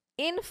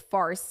 In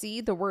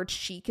Farsi, the word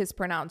chic is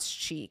pronounced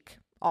cheek.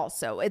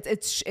 Also,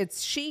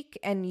 it's chic,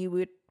 and you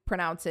would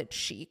pronounce it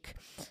chic.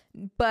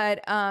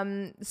 But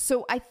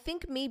so I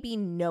think maybe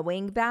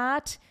knowing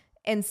that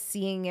and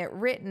seeing it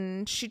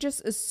written, she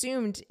just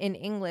assumed in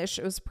English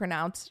it was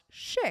pronounced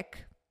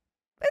chic.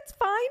 It's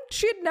fine.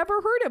 She had never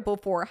heard it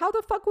before. How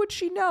the fuck would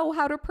she know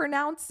how to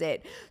pronounce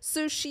it?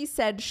 So she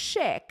said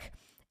chic.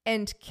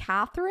 And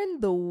Catherine,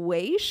 the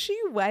way she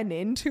went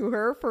into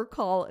her for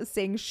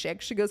saying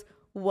chic, she goes,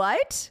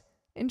 what?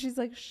 And she's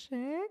like,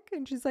 chic?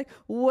 And she's like,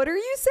 what are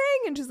you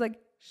saying? And she's like,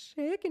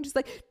 chic? And she's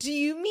like, do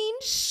you mean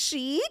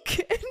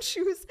chic? And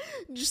she was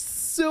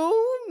just so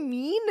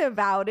mean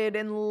about it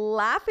and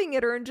laughing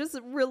at her and just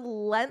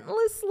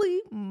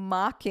relentlessly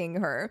mocking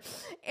her.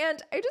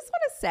 And I just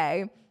want to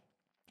say,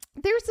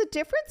 there's a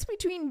difference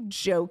between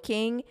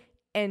joking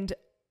and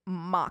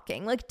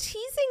mocking. Like,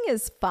 teasing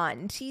is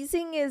fun.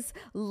 Teasing is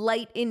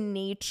light in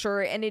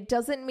nature, and it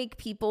doesn't make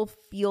people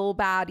feel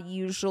bad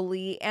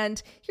usually.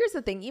 And here's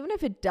the thing, even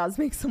if it does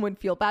make someone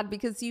feel bad,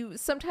 because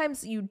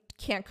sometimes you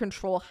can't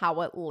control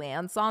how it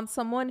lands on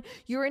someone,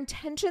 your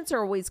intentions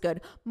are always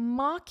good.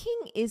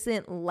 Mocking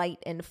isn't light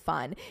and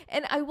fun.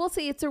 And I will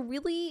say it's a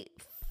really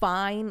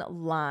fine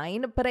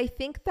line, but I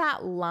think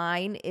that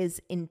line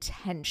is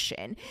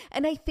intention.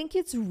 And I think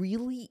it's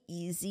really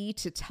easy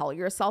to tell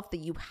yourself that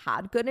you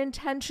had good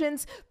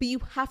intentions, but you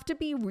have to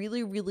be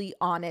really, really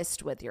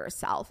honest with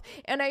yourself.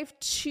 And I have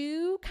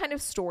two kind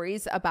of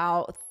stories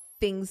about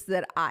things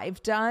that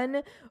I've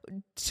done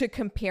to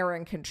compare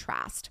and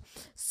contrast.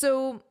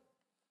 So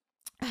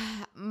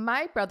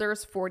my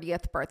brother's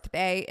 40th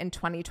birthday in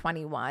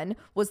 2021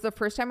 was the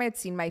first time I'd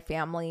seen my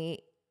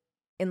family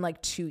in like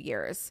 2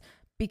 years,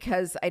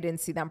 because I didn't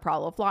see them for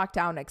all of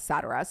lockdown,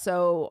 etc.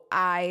 So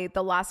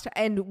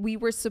and we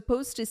were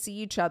supposed to see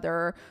each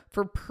other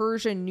for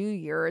Persian New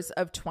Year's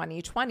of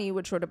 2020,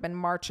 which would have been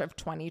March of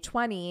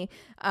 2020.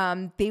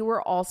 They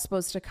were all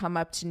supposed to come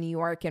up to New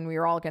York and we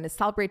were all going to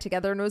celebrate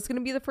together. And it was going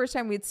to be the first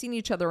time we'd seen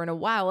each other in a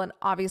while. And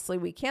obviously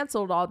we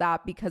canceled all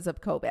that because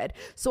of COVID.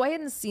 So I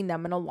hadn't seen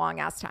them in a long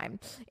ass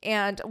time,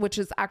 and which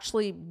is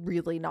actually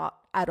really not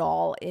at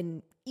all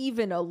in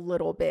even a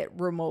little bit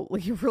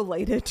remotely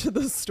related to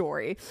the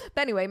story.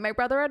 But anyway, my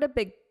brother had a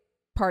big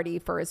party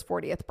for his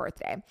 40th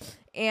birthday.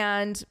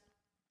 And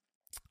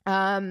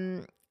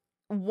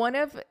one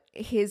of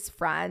his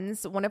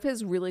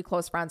really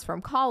close friends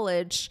from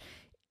college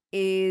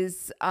he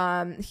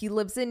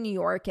lives in New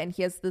York, and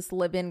he has this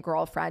live-in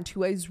girlfriend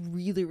who I was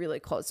really,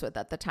 really close with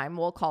at the time.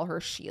 We'll call her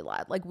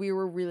Sheila. Like, we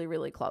were really,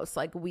 really close.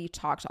 Like, we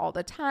talked all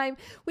the time.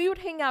 We would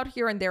hang out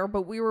here and there,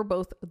 but we were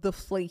both the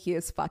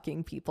flakiest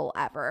fucking people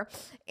ever.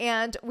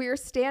 And we were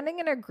standing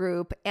in a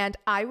group, and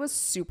I was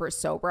super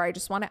sober. I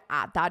just want to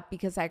add that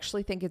because I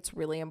actually think it's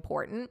really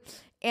important.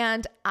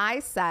 And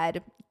I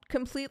said,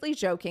 completely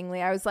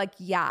jokingly, I was like,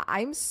 yeah,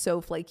 I'm so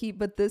flaky,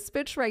 but this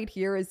bitch right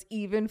here is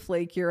even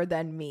flakier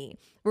than me,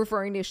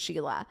 referring to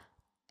Sheila.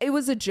 It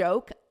was a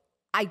joke.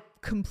 I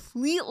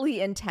completely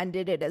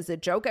intended it as a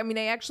joke. I mean,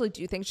 I actually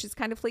do think she's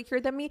kind of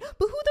flakier than me,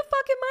 but who the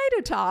fuck am I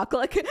to talk?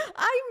 Like,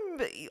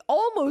 I'm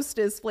almost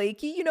as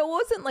flaky. You know,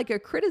 it wasn't like a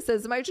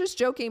criticism. I was just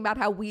joking about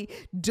how we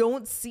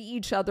don't see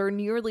each other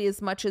nearly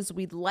as much as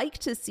we'd like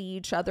to see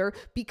each other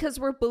because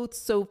we're both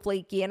so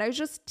flaky. And I was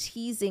just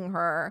teasing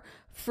her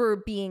for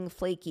being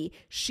flaky.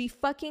 She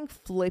fucking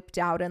flipped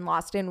out and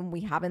lost it, and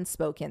we haven't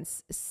spoken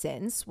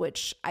since,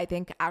 which I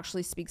think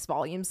actually speaks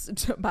volumes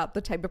about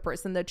the type of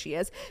person that she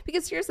is.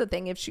 Because here's the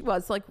thing, if she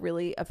was like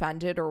really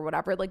offended or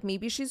whatever, like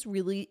maybe she's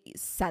really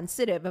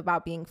sensitive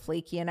about being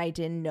flaky and I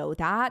didn't know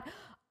that,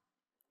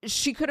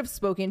 she could have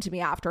spoken to me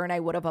after and I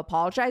would have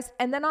apologized.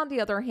 And then on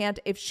the other hand,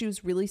 if she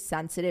was really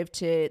sensitive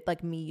to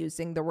like me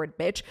using the word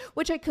bitch,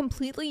 which I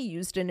completely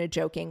used in a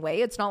joking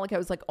way. It's not like I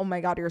was like, oh my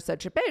God, you're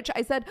such a bitch.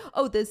 I said,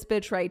 oh, this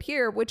bitch right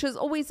here, which is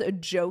always a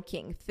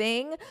joking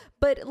thing.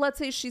 But let's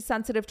say she's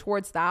sensitive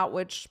towards that,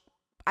 which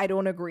I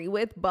don't agree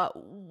with, but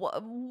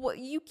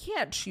you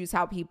can't choose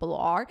how people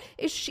are.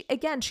 If she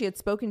had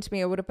spoken to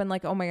me, I would have been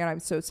like, oh my God, I'm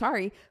so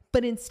sorry.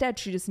 But instead,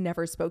 she just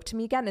never spoke to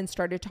me again and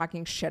started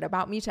talking shit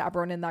about me to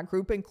everyone in that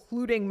group,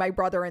 including my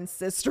brother and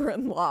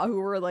sister-in-law,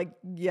 who were like,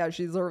 yeah,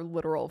 she's our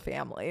literal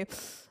family.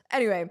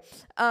 Anyway,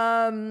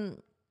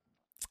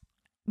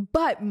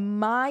 but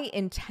my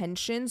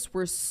intentions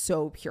were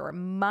so pure.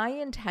 My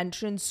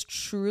intentions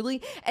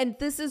truly, and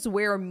this is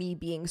where me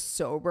being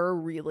sober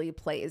really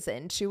plays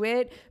into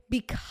it.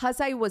 Because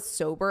I was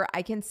sober,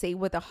 I can say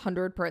with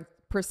 100%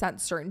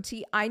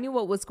 certainty, I knew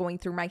what was going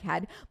through my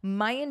head.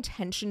 My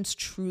intentions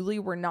truly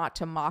were not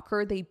to mock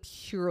her. They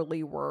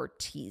purely were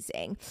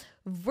teasing.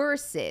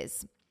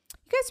 Versus,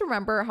 you guys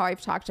remember how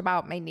I've talked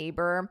about my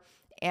neighbor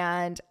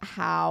and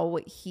how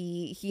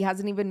he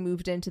hasn't even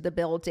moved into the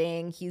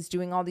building. He's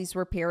doing all these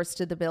repairs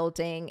to the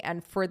building.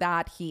 And for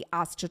that, he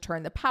asked to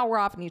turn the power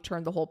off, and he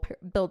turned the whole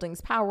building's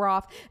power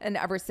off. And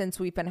ever since,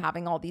 we've been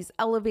having all these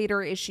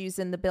elevator issues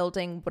in the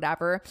building,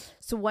 whatever.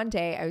 So one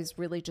day I was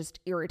really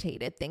just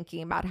irritated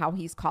thinking about how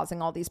he's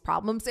causing all these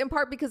problems, in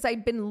part because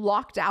I'd been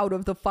locked out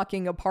of the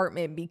fucking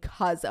apartment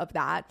because of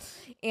that.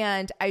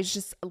 And I was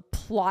just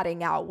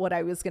plotting out what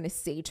I was going to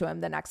say to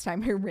him the next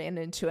time I ran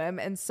into him.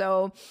 And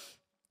so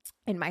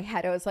in my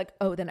head, I was like,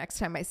 oh, the next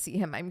time I see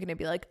him, I'm going to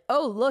be like,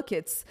 oh, look,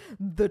 it's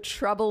the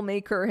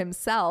troublemaker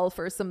himself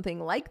or something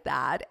like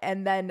that.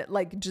 And then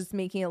like just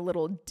making a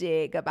little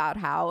dig about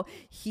how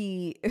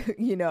he,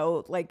 you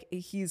know, like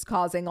he's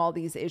causing all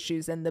these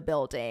issues in the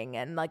building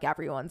and like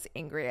everyone's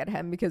angry at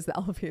him because the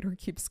elevator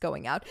keeps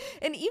going out.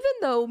 And even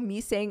though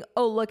me saying,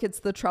 oh, look, it's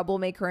the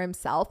troublemaker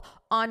himself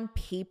on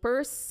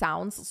paper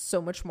sounds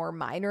so much more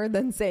minor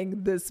than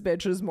saying this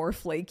bitch is more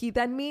flaky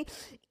than me,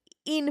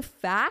 in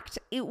fact,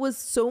 it was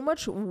so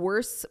much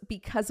worse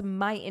because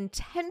my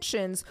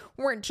intentions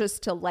weren't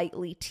just to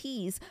lightly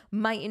tease.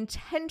 My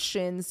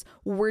intentions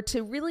were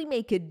to really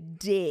make a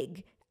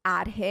dig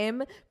at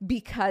him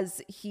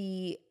because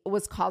he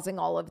was causing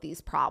all of these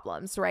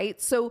problems,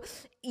 right? So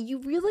you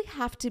really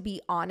have to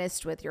be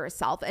honest with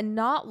yourself and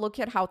not look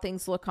at how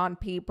things look on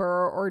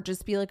paper or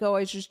just be like, oh, I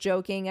was just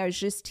joking, I was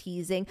just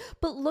teasing.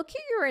 But look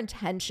at your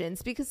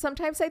intentions, because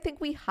sometimes I think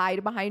we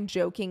hide behind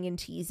joking and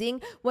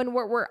teasing when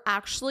what we're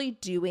actually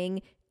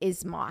doing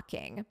is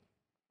mocking.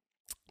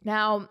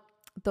 Now,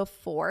 the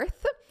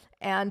fourth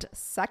and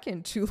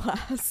second to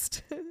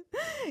last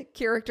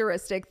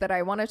characteristic that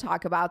I want to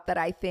talk about that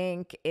I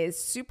think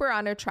is super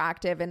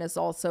unattractive and is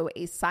also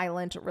a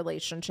silent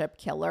relationship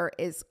killer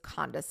is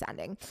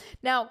condescending.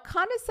 Now,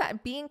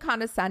 being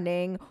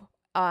condescending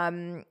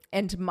and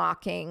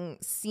mocking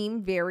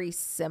seem very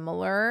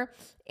similar.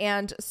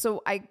 And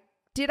so I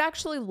did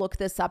actually look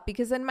this up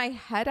because in my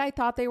head, I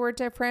thought they were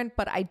different,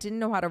 but I didn't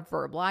know how to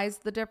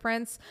verbalize the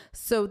difference.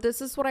 So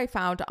this is what I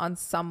found on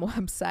some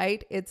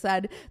website. It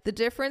said the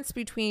difference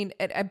between,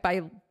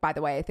 by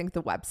the way, I think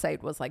the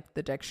website was like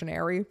the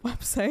dictionary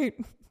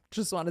website.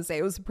 Just want to say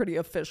it was a pretty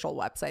official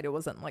website. It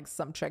wasn't like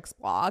some chick's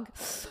blog.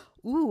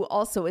 Ooh,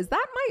 also, is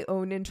that my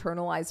own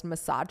internalized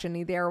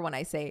misogyny there when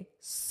I say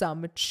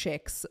some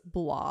chick's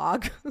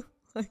blog?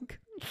 Like,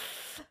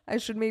 I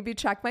should maybe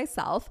check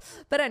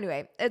myself. But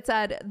anyway, it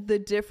said the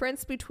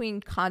difference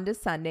between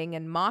condescending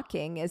and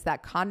mocking is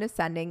that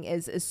condescending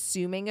is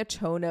assuming a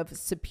tone of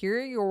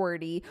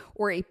superiority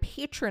or a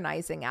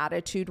patronizing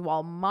attitude,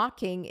 while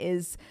mocking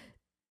is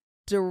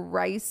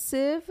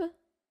derisive.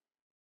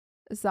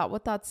 Is that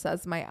what that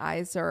says? My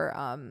eyes are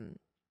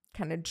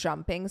kind of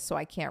jumping, so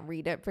I can't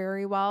read it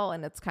very well,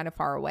 and it's kind of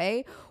far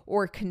away,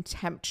 or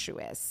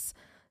contemptuous.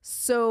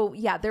 So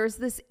yeah, there's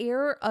this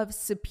air of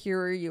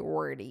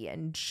superiority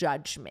and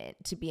judgment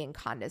to being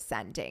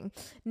condescending.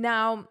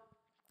 Now,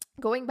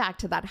 going back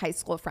to that high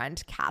school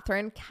friend,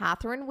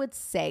 Catherine would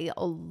say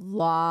a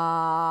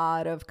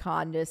lot of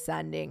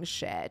condescending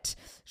shit.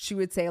 She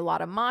would say a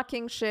lot of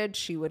mocking shit.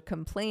 She would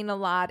complain a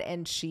lot,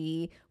 and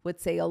she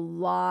would say a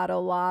lot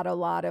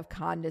of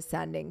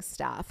condescending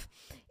stuff.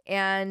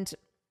 And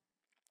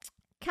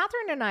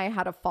Catherine and I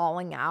had a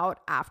falling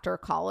out after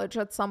college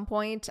at some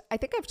point. I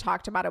think I've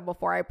talked about it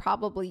before. I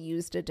probably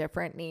used a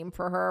different name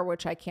for her,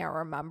 which I can't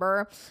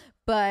remember.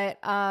 But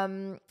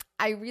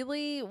I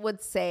really would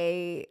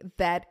say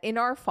that in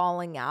our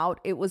falling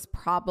out, it was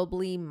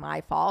probably my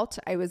fault.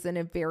 I was in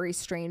a very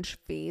strange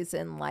phase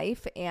in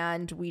life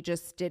and we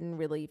just didn't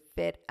really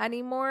fit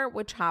anymore,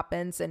 which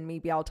happens. And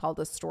maybe I'll tell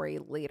the story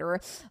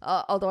later,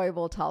 although I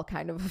will tell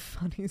kind of a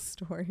funny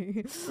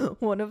story.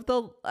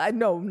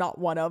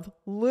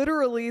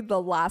 Literally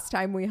the last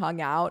time we hung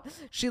out,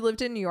 she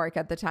lived in New York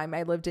at the time.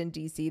 I lived in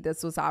DC.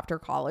 This was after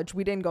college.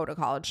 We didn't go to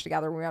college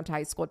together. We went to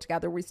high school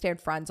together. We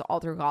stayed friends all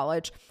through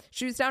college.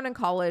 She was down in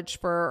college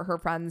for her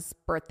friend's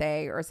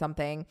birthday or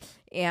something.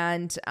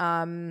 And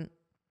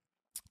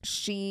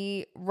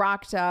she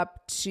rocked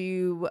up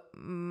to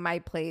my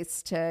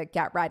place to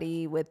get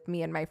ready with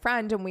me and my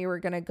friend. And we were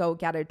going to go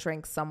get a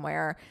drink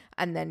somewhere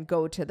and then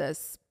go to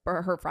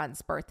her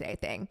friend's birthday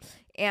thing.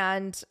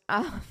 And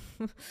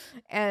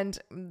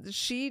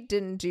she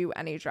didn't do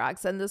any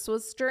drugs. And this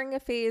was during a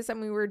phase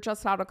and we were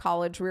just out of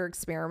college. We were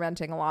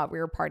experimenting a lot. We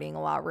were partying a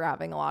lot. We were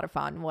having a lot of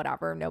fun,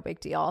 whatever, no big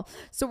deal.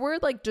 So we're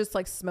just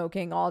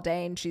smoking all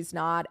day and she's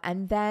not.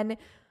 And then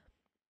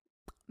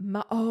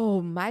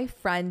my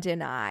friend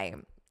and I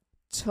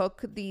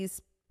took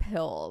these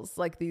pills,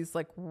 these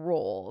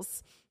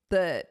rolls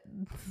that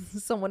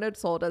someone had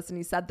sold us, and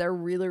he said they're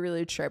really,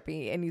 really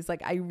trippy. And he's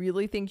like, I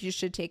really think you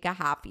should take a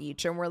half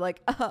each. And we're like,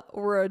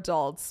 we're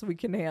adults, we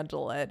can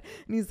handle it.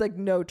 And he's like,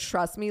 no,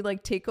 trust me,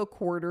 take a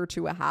quarter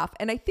to a half.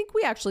 And I think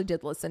we actually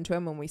did listen to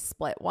him when we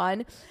split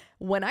one.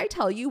 When I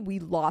tell you we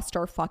lost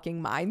our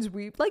fucking minds,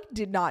 we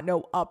did not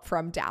know up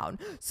from down.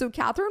 So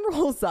Catherine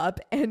rolls up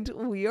and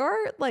we are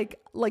like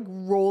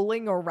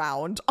rolling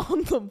around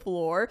on the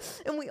floor.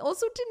 And we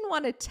also didn't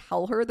want to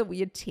tell her that we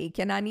had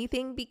taken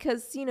anything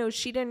because,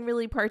 she didn't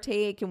really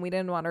partake and we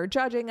didn't want her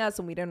judging us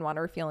and we didn't want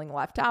her feeling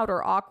left out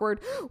or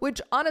awkward,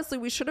 which honestly,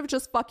 we should have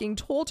just fucking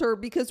told her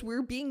because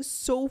we're being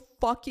so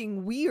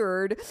fucking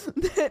weird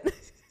that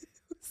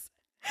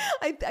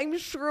I'm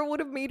sure it would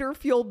have made her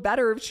feel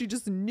better if she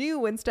just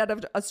knew instead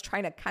of us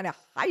trying to kind of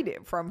hide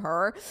it from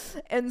her.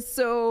 And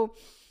so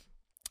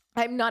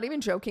I'm not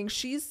even joking.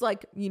 She's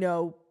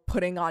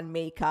putting on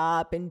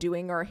makeup and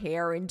doing her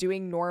hair and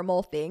doing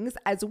normal things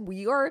as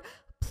we are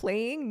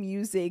playing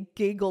music,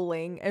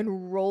 giggling,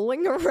 and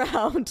rolling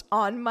around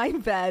on my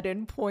bed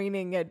and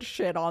pointing at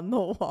shit on the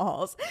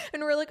walls.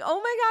 And we're like, oh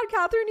my God,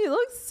 Catherine, you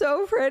look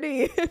so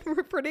pretty. And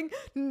we're putting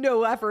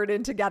no effort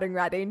into getting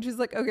ready. And she's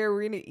like, okay, we're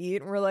going to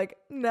eat. And we're like,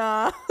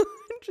 nah.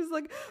 She's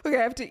like, okay,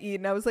 I have to eat.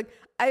 And I was like,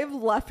 I have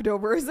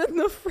leftovers in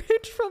the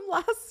fridge from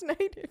last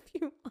night if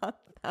you want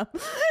them.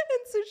 And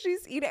so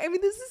she's eating. I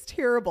mean, this is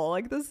terrible.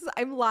 Like,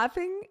 I'm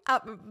laughing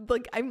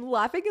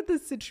at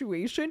this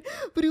situation,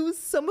 but it was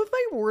some of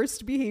my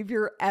worst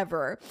behavior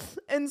ever.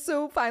 And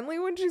so finally,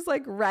 when she's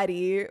like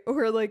ready,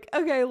 we're like,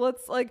 okay,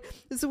 let's like,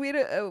 so we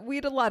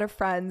had a lot of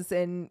friends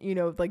in, you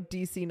know, like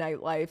DC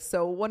nightlife.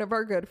 So one of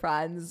our good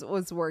friends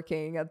was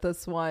working at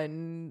this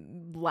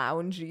one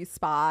loungy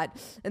spot.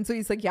 And so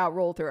he's like, yeah,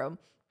 roll through.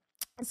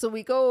 So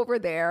we go over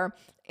there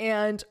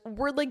and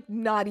we're like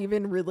not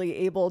even really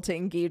able to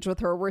engage with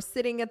her. We're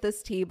sitting at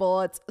this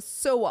table. It's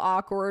so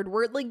awkward.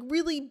 We're like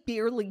really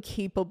barely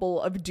capable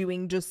of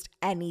doing just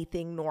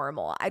anything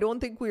normal. I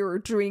don't think we were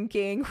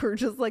drinking. We're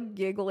just like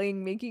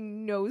giggling,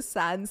 making no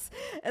sense.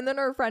 And then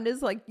our friend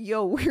is like,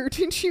 yo, where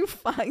did you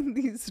find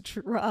these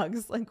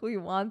drugs? Like, we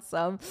want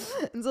some.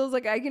 And so I was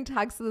like, I can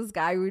text this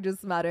guy. We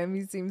just met him.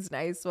 He seems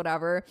nice,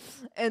 whatever.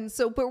 And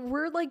so, but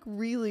we're like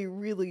really,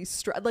 really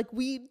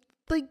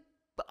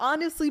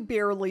honestly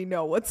barely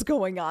know what's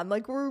going on.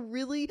 Like,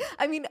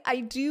 I mean,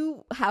 I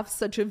do have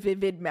such a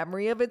vivid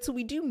memory of it, so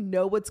we do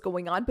know what's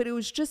going on, but it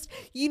was just,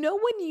 you know,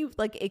 when you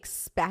like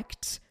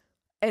expect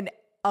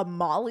a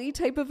Molly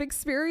type of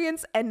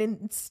experience and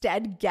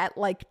instead get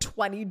like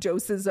 20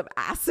 doses of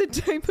acid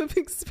type of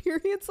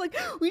experience. Like,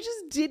 we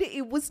just did it.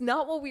 It was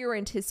not what we were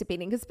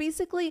anticipating, because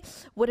basically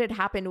what had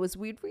happened was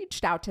we'd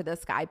reached out to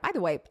this guy. By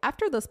the way,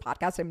 after this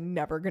podcast, I'm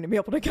never going to be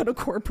able to get a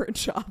corporate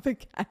job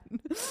again.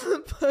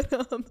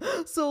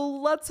 But so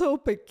let's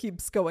hope it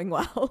keeps going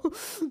well.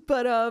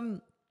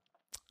 But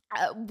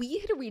we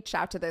had reached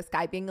out to this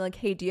guy being like,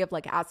 hey, do you have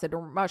like acid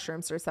or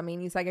mushrooms or something?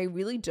 And he's like, I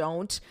really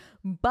don't,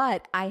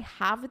 but I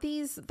have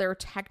these. They're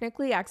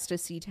technically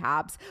ecstasy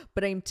tabs,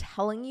 but I'm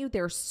telling you,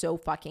 they're so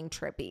fucking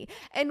trippy.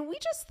 And we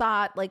just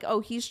thought like, oh,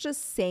 he's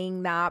just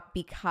saying that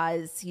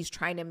because he's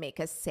trying to make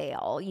a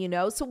sale, you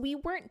know? So we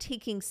weren't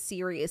taking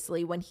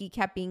seriously when he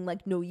kept being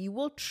like, no, you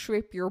will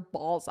trip your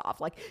balls off.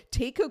 Like,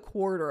 take a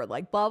quarter,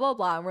 like blah, blah,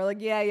 blah. And we're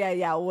like,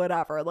 yeah,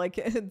 whatever. Like,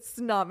 it's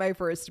not my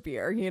first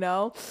beer, you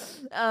know?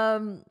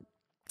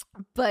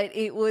 But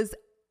it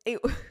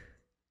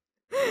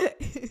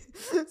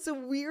so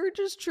we were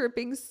just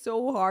tripping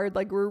so hard,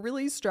 like we're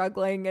really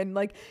struggling,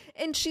 and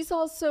she's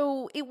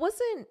also, it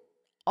wasn't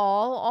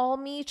all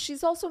me.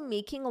 She's also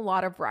making a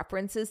lot of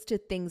references to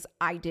things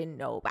I didn't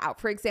know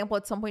about. For example,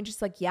 at some point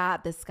she's like, yeah,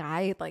 this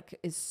guy like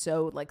is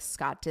so like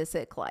Scott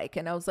Disick like,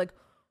 and I was like,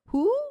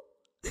 who?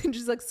 And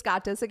she's like,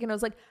 Scott Disick, and I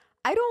was like,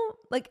 I don't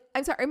like,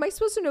 I'm sorry, am I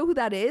supposed to know who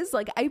that is?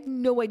 Like, I have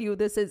no idea who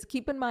this is.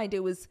 Keep in mind,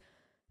 it was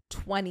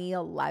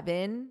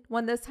 2011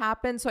 when this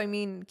happened. So, I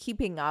mean,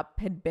 Keeping Up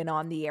had been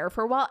on the air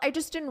for a while. I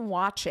just didn't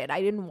watch it. I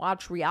didn't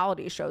watch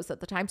reality shows at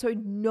the time. So I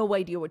had no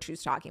idea what she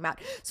was talking about.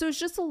 So it's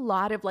just a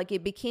lot of like,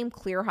 it became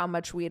clear how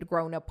much we had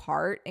grown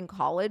apart in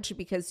college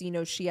because, you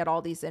know, she had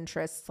all these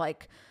interests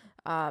like,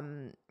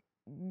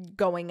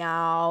 going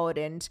out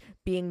and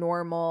being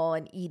normal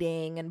and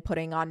eating and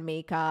putting on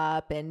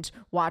makeup and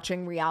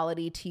watching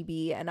reality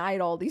TV. And I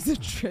had all these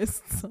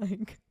interests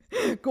like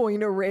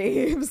going to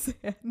raves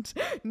and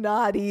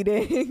not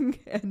eating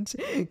and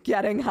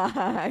getting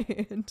high,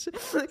 and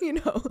you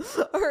know,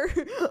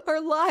 our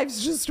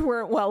lives just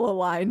weren't well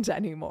aligned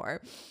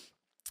anymore.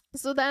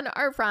 So then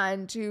our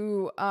friend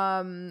who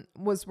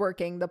was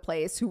working the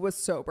place, who was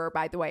sober,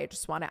 by the way, I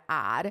just want to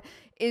add,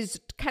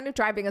 is kind of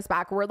driving us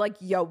back. We're like,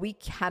 yo, we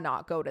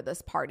cannot go to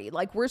this party.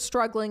 Like, we're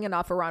struggling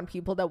enough around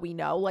people that we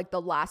know. Like,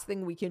 the last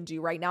thing we can do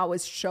right now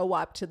is show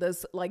up to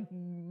this like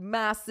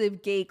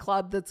massive gay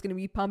club that's going to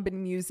be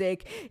pumping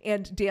music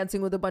and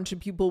dancing with a bunch of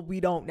people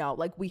we don't know.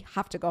 Like, we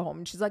have to go home.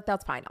 And she's like,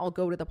 that's fine, I'll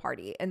go to the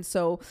party. And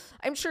so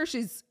I'm sure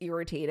she's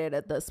irritated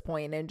at this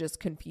point and just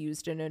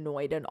confused and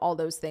annoyed and all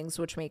those things,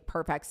 which make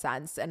perfect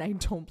sense. And I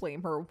don't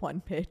blame her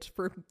one bit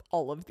for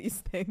all of these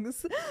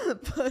things.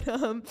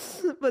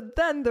 But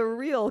then the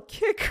real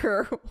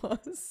kicker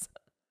was,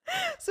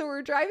 so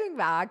we're driving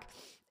back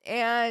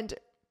and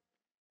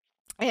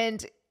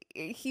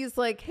he's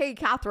like, hey,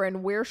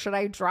 Catherine, where should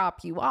I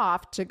drop you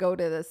off to go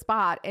to the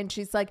spot? And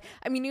she's like,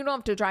 I mean, you don't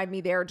have to drive me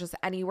there, just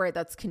anywhere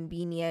that's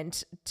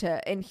convenient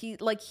to, and he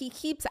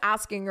keeps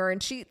asking her,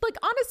 and she like,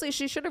 honestly,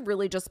 she should have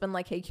really just been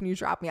like, hey, can you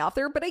drop me off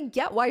there? But I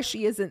get why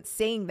she isn't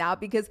saying that,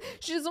 because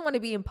she doesn't want to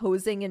be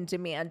imposing and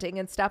demanding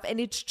and stuff. And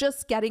it's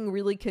just getting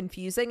really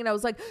confusing. And I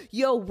was like,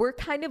 yo, we're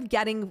kind of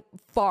getting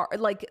far.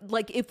 Like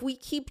if we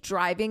keep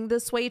driving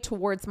this way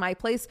towards my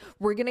place,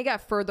 we're going to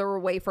get further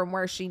away from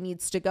where she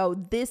needs to go.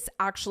 This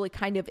actually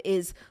kind of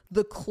is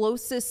the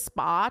closest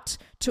spot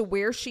to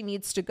where she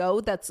needs to go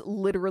that's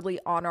literally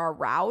on our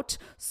route.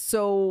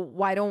 So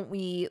why don't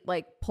we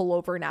like pull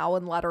over now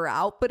and let her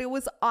out? But it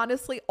was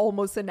honestly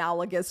almost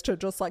analogous to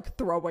just like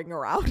throwing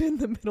her out in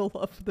the middle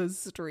of the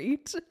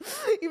street,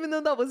 even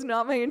though that was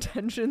not my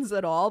intentions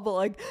at all. But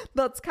like,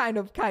 that's kind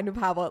of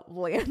how it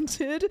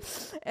landed.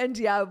 And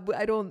yeah,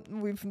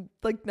 we've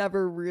like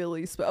never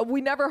really,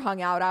 we never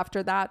hung out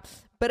after that.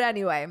 But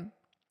anyway,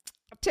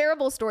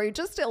 Terrible story.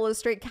 Just to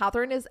illustrate,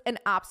 Catherine is an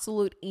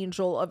absolute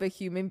angel of a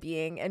human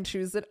being, and she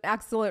was an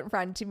excellent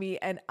friend to me,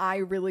 and I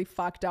really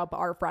fucked up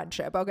our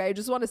friendship. Okay, I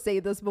just want to say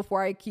this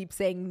before I keep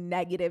saying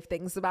negative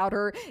things about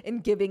her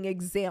and giving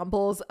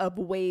examples of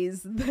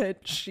ways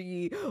that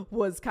she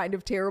was kind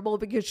of terrible,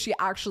 because she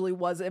actually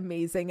was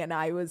amazing and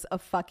I was a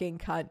fucking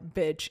cunt,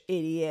 bitch,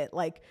 idiot,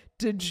 like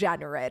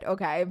degenerate.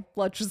 Okay,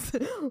 let's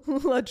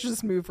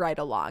just move right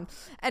along.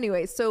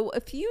 Anyway, so a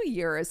few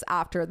years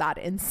after that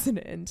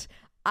incident,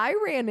 I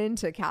ran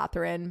into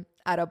Catherine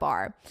at a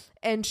bar,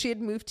 and she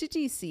had moved to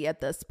DC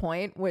at this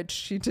point, which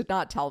she did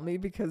not tell me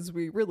because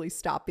we really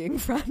stopped being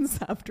friends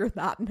after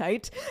that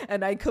night.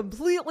 And I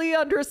completely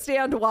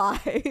understand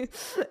why.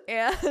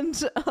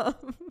 And, God,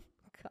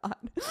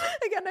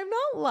 again, I'm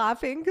not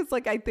laughing because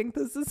like I think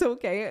this is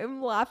okay.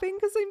 I'm laughing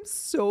because I'm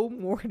so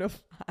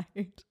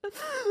mortified.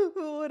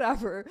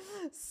 Whatever.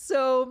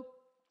 So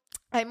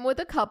I'm with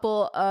a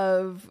couple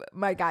of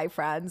my guy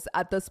friends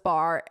at this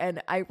bar,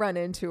 and I run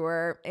into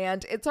her,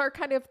 and it's our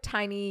kind of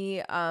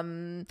tiny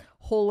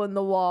hole in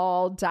the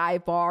wall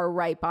dive bar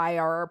right by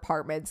our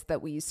apartments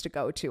that we used to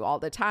go to all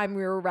the time.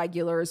 We were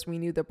regulars. We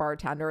knew the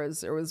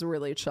bartenders. It was a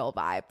really chill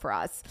vibe for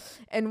us.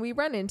 And we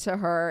run into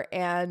her,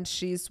 and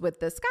she's with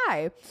this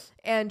guy,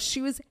 and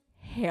she was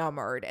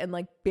hammered and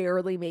like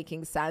barely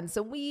making sense.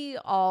 And we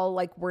all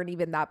like weren't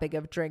even that big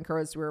of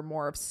drinkers. We were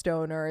more of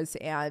stoners,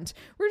 and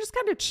we're just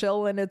kind of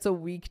chilling. It's a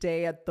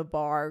weekday at the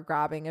bar,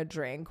 grabbing a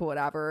drink,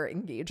 whatever,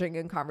 engaging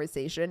in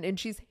conversation. And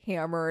she's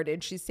hammered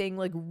and she's saying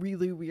like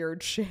really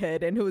weird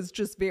shit. And it was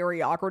just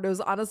very awkward. It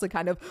was honestly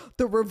kind of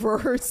the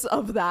reverse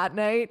of that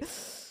night.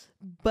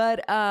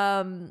 But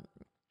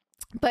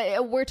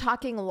we're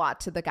talking a lot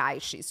to the guy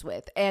she's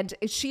with, and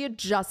she had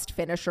just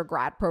finished her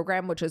grad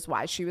program, which is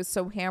why she was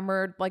so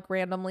hammered like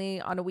randomly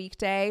on a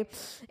weekday.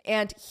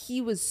 And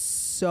he was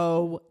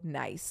so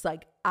nice.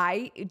 Like,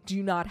 I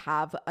do not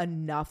have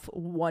enough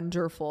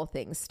wonderful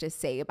things to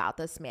say about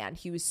this man.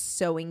 He was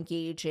so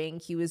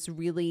engaging. He was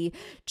really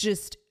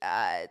just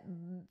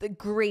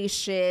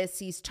gracious.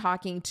 He's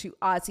talking to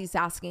us. He's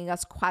asking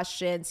us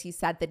questions. He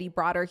said that he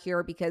brought her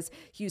here because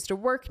he used to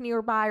work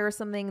nearby or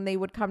something, and they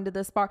would come to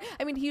this bar.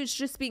 I mean, he was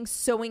just being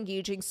so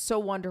engaging, so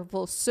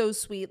wonderful, so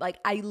sweet. Like,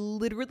 I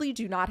literally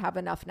do not have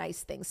enough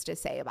nice things to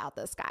say about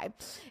this guy.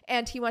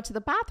 And he went to the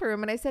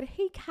bathroom, and I said,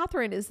 "Hey,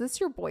 Catherine, is this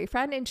your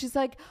boyfriend?" And she's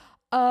like,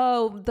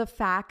 "Oh, the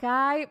fat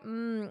guy?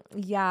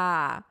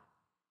 Yeah."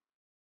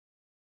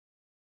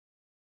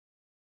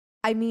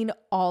 I mean,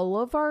 all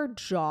of our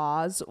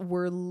jaws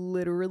were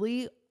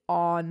literally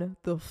on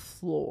the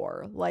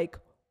floor. Like,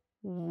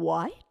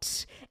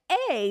 what?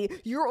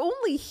 You're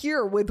only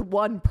here with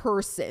one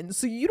person,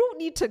 so you don't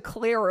need to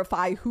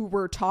clarify who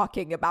we're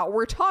talking about.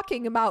 We're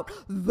talking about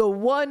the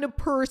one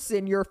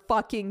person you're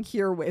fucking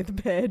here with,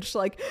 bitch.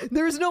 Like,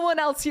 there's no one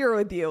else here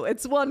with you.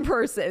 It's one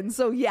person.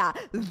 So yeah,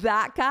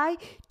 that guy.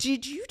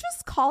 Did you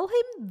just call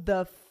him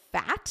the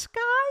fat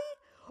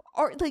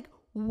guy? Or like,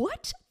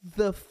 what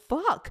the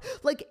fuck?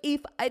 Like,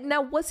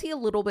 now, was he a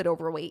little bit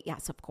overweight?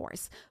 Yes, of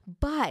course.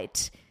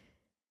 But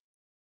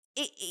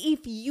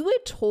if you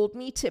had told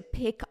me to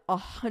pick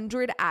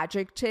 100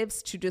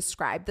 adjectives to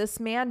describe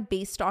this man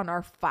based on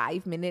our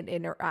 5-minute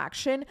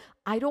interaction,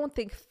 I don't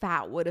think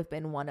fat would have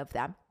been one of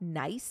them.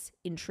 Nice,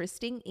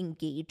 interesting,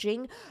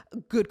 engaging,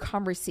 good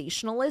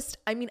conversationalist.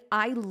 I mean,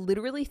 I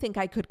literally think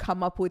I could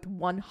come up with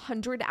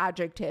 100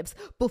 adjectives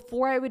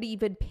before I would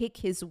even pick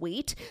his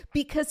weight,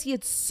 because he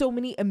had so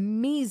many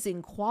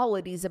amazing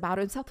qualities about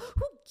himself.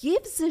 Who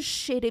gives a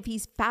shit if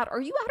he's fat? Are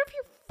you out of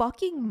your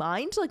fucking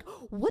mind? Like,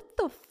 what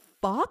the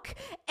fuck?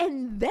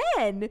 And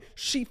then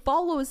she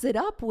follows it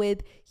up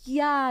with,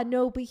 "Yeah,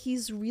 no, but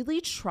he's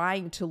really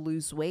trying to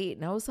lose weight."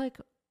 And I was like,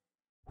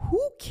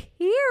 who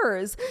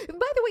cares? And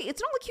by the way,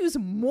 it's not like he was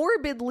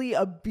morbidly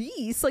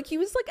obese. Like, he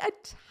was like a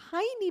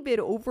tiny bit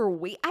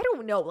overweight. I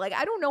don't know. Like,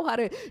 I don't know how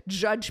to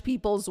judge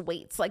people's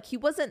weights. Like, he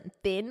wasn't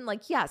thin.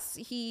 Like, yes,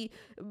 he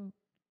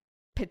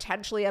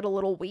potentially had a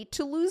little weight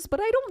to lose, but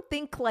I don't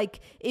think like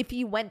if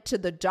he went to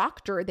the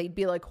doctor, they'd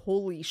be like,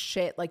 "Holy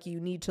shit, like you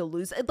need to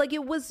lose." Like,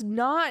 it was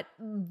not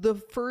the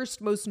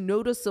first most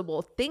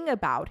noticeable thing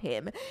about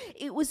him.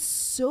 It was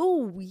so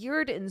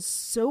weird and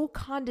so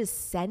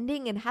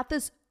condescending, and had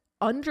this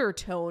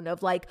undertone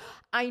of like,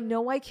 I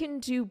know I can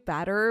do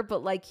better,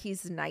 but like,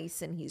 he's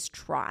nice and he's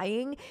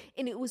trying.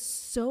 And it was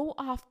so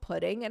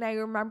off-putting. And I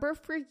remember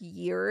for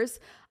years,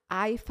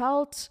 I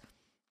felt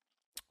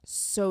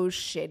so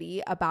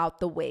shitty about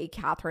the way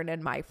Catherine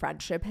and my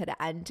friendship had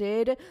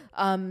ended.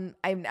 I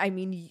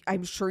mean,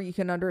 I'm sure you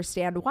can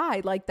understand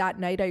why. Like, that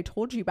night I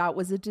told you about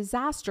was a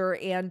disaster,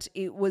 and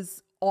it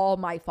was all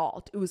my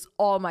fault. It was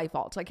all my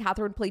fault. Like,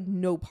 Catherine played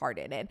no part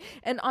in it.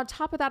 And on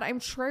top of that, I'm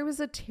sure I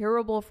was a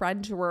terrible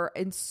friend to her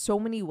in so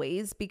many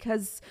ways,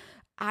 because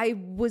I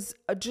was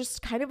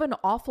just kind of an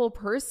awful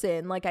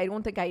person. Like, I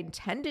don't think I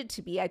intended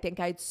to be. I think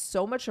I had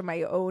so much of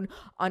my own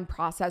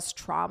unprocessed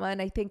trauma. And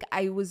I think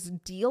I was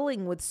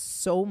dealing with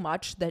so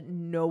much that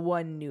no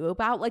one knew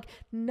about. Like,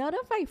 none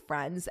of my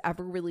friends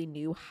ever really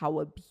knew how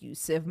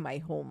abusive my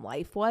home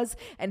life was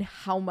and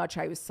how much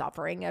I was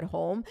suffering at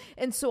home.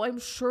 And so I'm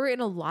sure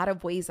in a lot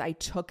of ways I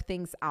took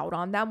things out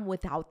on them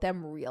without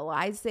them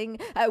realizing,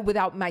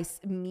 without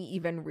me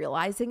even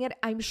realizing it.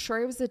 I'm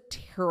sure I was a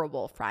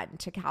terrible friend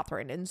to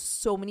Catherine in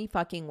so many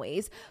fucking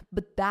ways.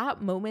 But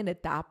that moment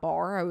at that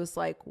bar, I was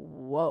like,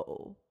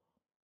 whoa.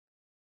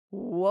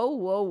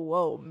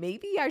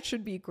 Maybe I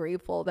should be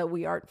grateful that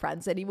we aren't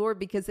friends anymore,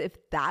 because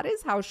if that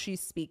is how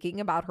she's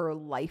speaking about her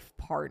life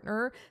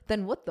partner,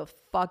 then what the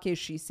fuck is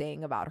she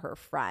saying about her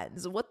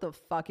friends? What the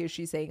fuck is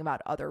she saying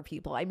about other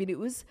people? I mean, it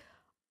was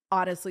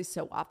honestly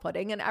so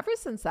off-putting. And ever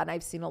since then,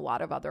 I've seen a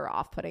lot of other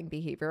off-putting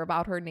behavior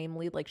about her,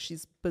 namely like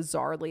she's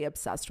bizarrely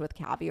obsessed with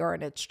caviar,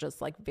 and it's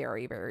just like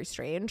very, very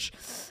strange.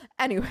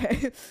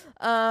 Anyway,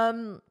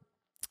 but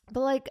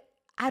like,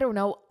 I don't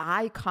know,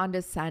 I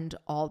condescend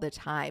all the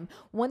time.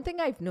 One thing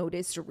I've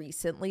noticed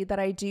recently that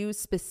I do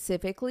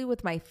specifically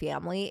with my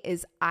family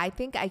is I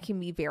think I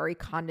can be very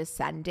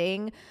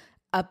condescending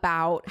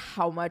about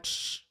how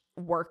much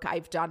work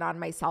I've done on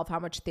myself, how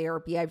much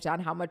therapy I've done,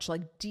 how much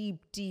like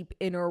deep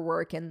inner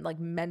work and like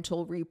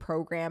mental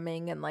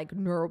reprogramming and like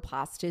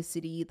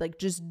neuroplasticity, like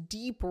just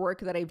deep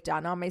work that I've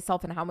done on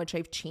myself, and how much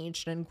I've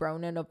changed and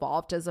grown and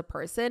evolved as a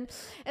person.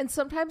 And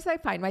sometimes I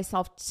find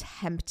myself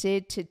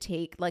tempted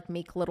to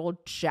make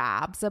little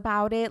jabs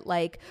about it.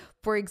 Like,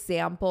 for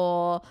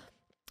example,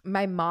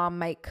 my mom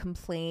might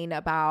complain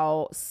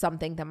about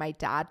something that my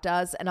dad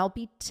does, and I'll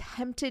be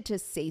tempted to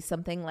say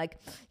something like,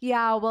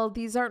 yeah, well,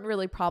 these aren't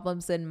really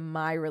problems in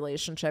my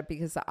relationship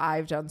because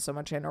I've done so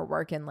much inner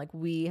work and like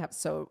we have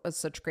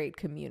such great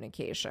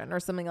communication, or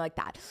something like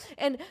that.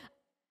 And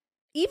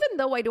even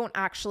though I don't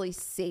actually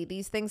say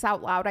these things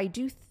out loud, I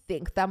do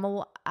think them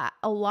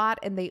a lot,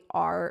 and they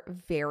are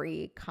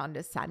very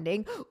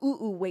condescending.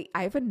 Wait,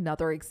 I have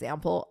another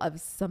example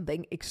of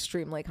something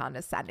extremely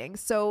condescending.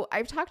 So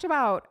I've talked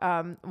about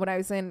when I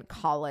was in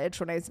college,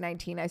 when I was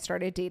 19, I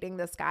started dating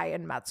this guy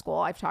in med school.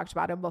 I've talked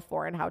about him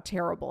before and how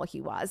terrible he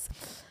was.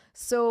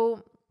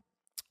 So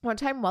one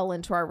time, well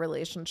into our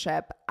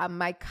relationship,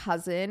 my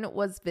cousin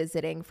was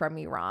visiting from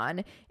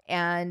Iran,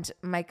 and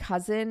my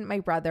cousin,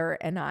 my brother,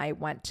 and I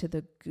went to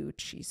the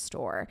Gucci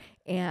store,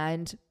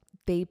 and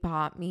they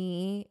bought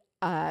me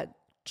a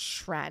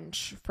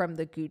trench from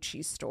the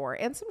Gucci store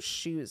and some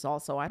shoes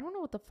also. I don't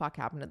know what the fuck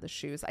happened to the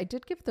shoes. I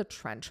did give the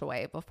trench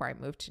away before I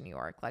moved to New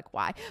York. Like,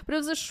 why? But it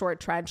was a short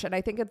trench, and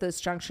I think at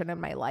this junction in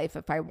my life,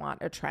 if I want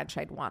a trench,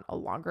 I'd want a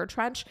longer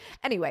trench.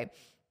 Anyway,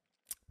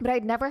 but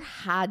I'd never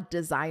had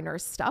designer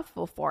stuff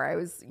before. I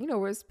was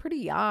pretty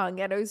young,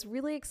 and I was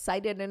really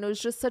excited, and it was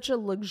just such a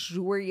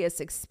luxurious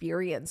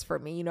experience for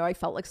me. I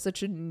felt like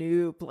such a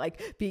noob,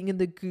 like being in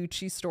the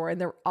Gucci store, and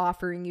they're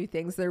offering you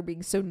things. They're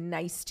being so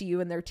nice to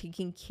you, and they're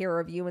taking care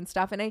of you and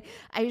stuff. And I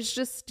was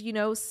just,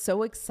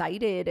 so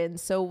excited and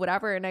so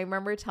whatever. And I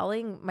remember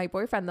telling my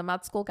boyfriend, the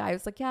med school guy, I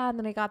was like, yeah, and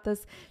then I got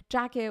this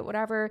jacket,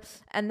 whatever.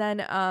 And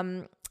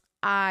then,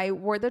 I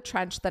wore the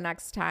trench the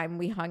next time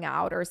we hung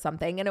out or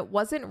something, and it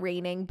wasn't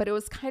raining, but it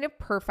was kind of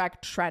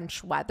perfect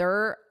trench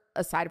weather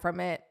aside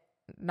from it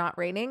not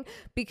raining,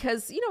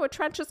 because, a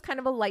trench is kind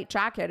of a light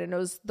jacket, and it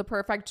was the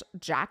perfect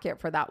jacket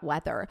for that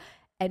weather.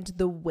 And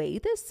the way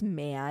this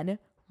man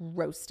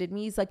roasted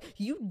me, he's like,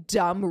 you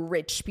dumb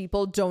rich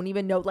people don't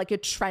even know, like, a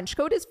trench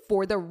coat is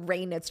for the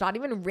rain. It's not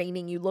even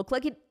raining. You look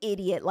like an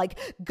idiot. Like,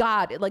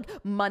 God, like,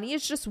 money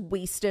is just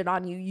wasted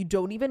on you. You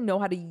don't even know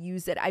how to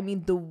use it. I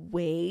mean, the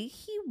way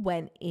he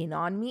went in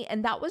on me,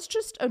 and that was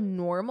just a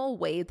normal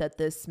way that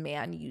this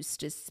man used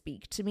to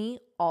speak to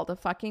me all the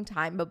fucking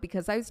time. But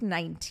because I was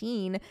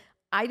 19,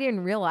 I didn't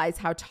realize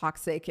how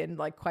toxic and,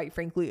 like, quite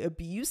frankly,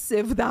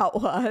 abusive that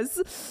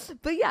was.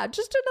 But yeah,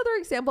 just another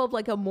example of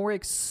like a more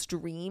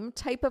extreme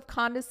type of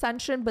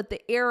condescension, but the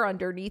air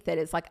underneath it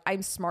is like,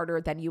 I'm smarter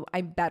than you.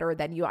 I'm better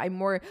than you. I'm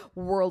more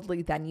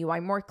worldly than you.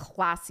 I'm more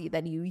classy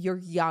than you. You're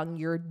young.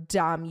 You're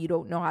dumb. You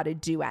don't know how to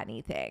do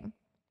anything.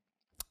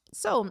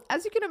 So,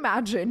 as you can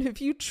imagine,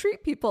 if you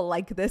treat people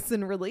like this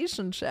in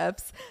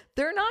relationships,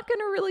 they're not going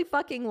to really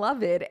fucking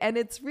love it. And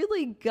it's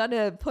really going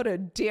to put a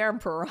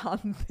damper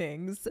on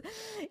things.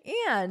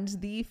 And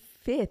the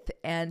fifth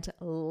and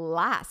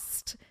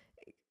last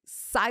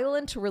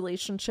silent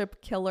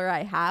relationship killer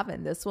I have,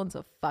 and this one's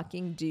a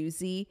fucking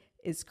doozy,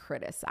 is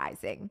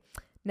criticizing.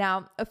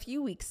 Now, a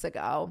few weeks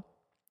ago,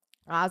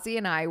 Ozzy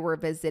and I were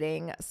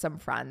visiting some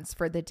friends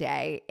for the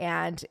day,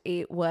 and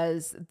it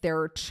was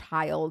their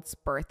child's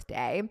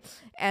birthday,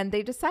 and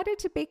they decided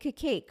to bake a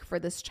cake for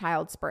this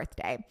child's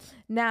birthday.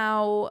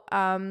 Now,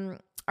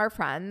 our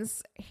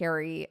friends,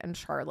 Harry and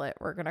Charlotte,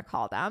 we're going to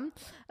call them.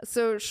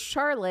 So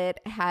Charlotte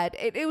had,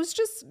 it was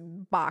just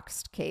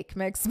boxed cake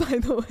mix, by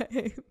the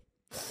way.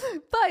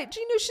 But,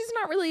 she's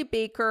not really a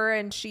baker,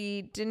 and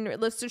she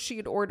didn't, so she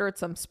had ordered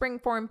some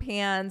springform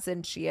pans,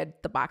 and she had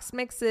the box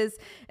mixes.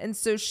 And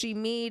so she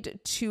made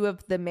 2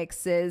 of the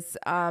mixes,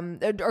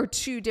 or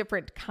 2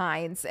 different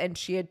kinds, and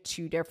she had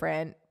 2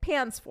 different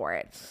pans for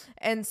it.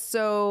 And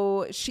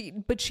so she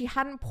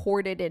hadn't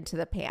poured it into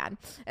the pan.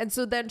 And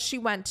so then she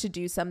went to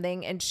do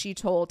something, and she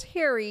told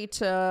Harry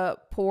to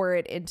pour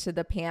it into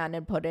the pan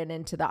and put it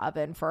into the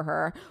oven for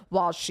her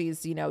while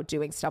she's,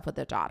 doing stuff with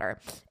the daughter.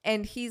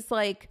 And he's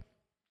like,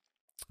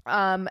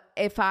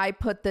 if I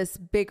put this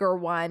bigger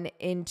one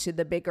into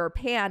the bigger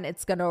pan,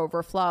 it's going to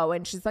overflow.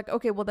 And she's like,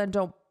 okay, well then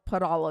don't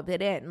put all of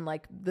it in.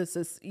 Like, this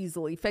is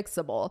easily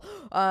fixable.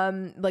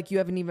 Like, you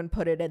haven't even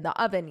put it in the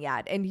oven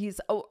yet. And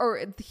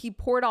he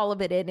poured all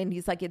of it in, and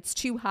he's like, it's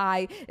too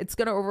high, it's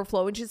going to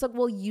overflow. And she's like,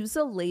 well, use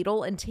a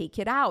ladle and take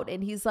it out.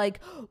 And he's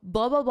like,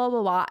 blah, blah, blah,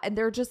 blah, blah. And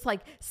they're just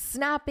like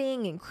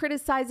snapping and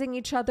criticizing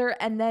each other.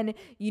 And then,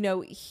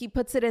 he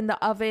puts it in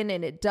the oven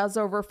and it does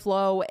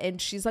overflow.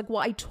 And she's like, well,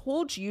 I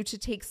told you to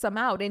take some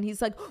out. And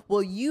he's like,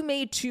 well, you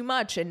made too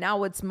much and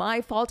now it's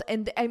my fault.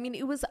 And I mean,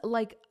 it was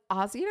like,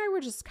 Ozzy and I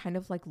were just kind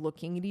of like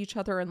looking at each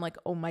other and like,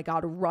 oh my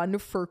God, run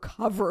for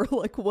cover.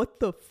 Like,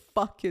 what the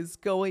fuck is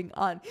going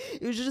on?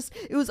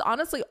 It was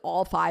honestly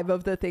all 5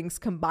 of the things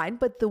combined,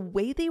 but the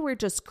way they were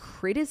just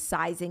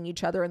criticizing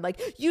each other and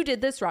like, you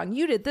did this wrong,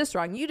 you did this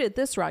wrong, you did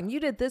this wrong, you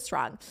did this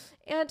wrong.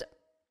 And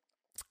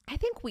I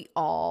think we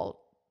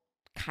all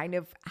kind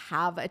of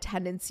have a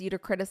tendency to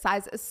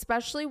criticize,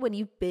 especially when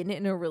you've been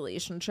in a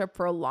relationship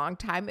for a long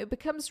time. It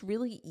becomes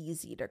really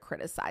easy to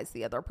criticize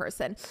the other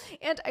person.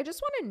 And I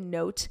just want to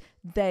note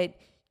that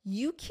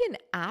you can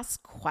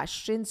ask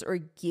questions or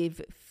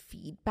give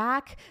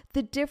feedback.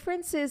 The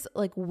difference is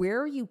like,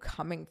 where are you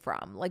coming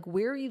from? Like,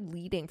 where are you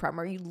leading from?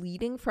 Are you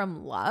leading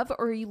from love,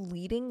 or are you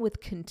leading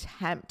with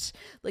contempt?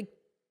 Like,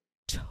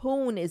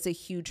 tone is a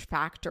huge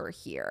factor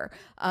here.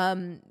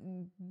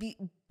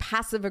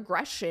 Passive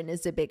aggression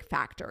is a big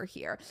factor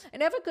here.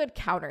 And I have a good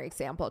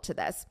counterexample to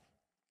this.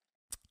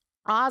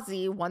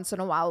 Ozzy once in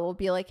a while will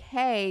be like,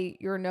 hey,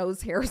 your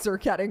nose hairs are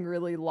getting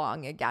really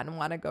long again.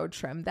 Want to go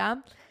trim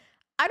them?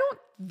 I don't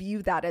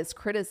view that as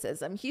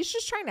criticism. He's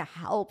just trying to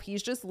help.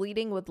 He's just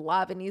leading with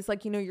love. And he's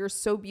like, you're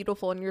so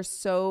beautiful and you're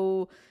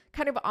so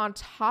kind of on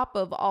top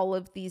of all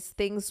of these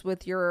things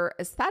with your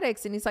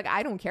aesthetics. And he's like,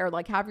 I don't care.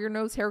 Like, have your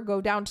nose hair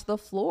go down to the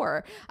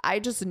floor. I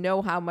just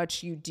know how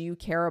much you do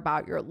care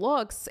about your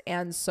looks.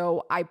 And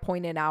so I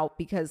point it out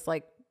because,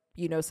 like,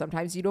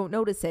 sometimes you don't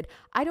notice it.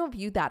 I don't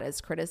view that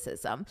as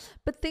criticism.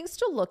 But things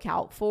to look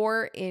out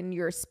for in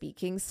your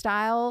speaking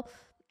style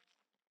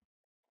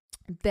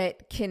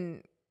that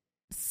can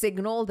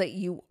signal that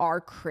you are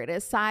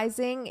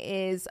criticizing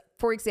is,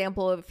 for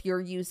example, if you're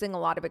using a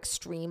lot of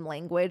extreme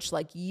language,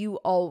 like you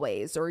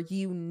always, or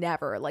you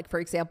never, like, for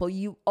example,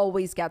 you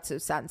always get so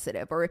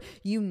sensitive, or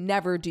you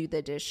never do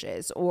the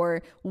dishes,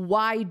 or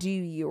why do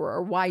you,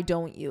 or why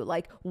don't you,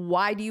 like,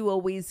 why do you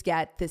always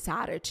get this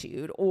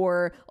attitude,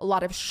 or a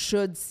lot of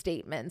should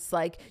statements,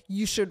 like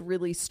you should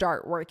really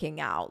start working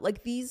out.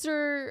 Like, these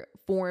are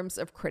forms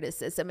of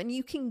criticism, and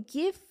you can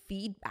give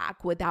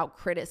feedback without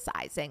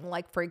criticizing.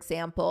 Like, for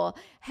example,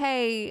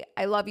 hey,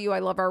 I love you. I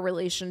love our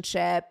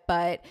relationship,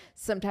 but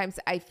sometimes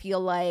I feel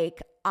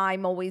like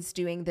I'm always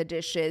doing the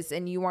dishes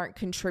and you aren't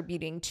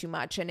contributing too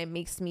much. And it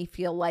makes me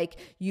feel like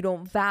you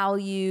don't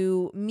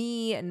value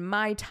me and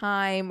my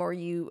time, or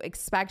you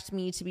expect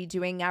me to be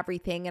doing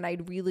everything. And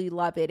I'd really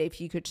love it if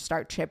you could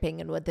start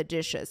chipping in with the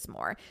dishes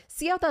more.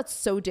 See how that's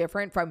so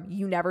different from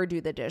you never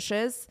do the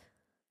dishes?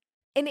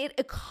 And it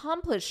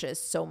accomplishes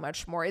so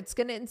much more. It's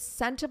going to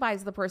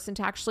incentivize the person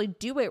to actually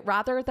do it,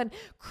 rather than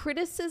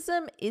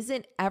criticism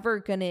isn't ever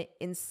going to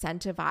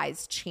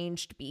incentivize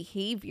changed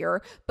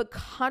behavior, but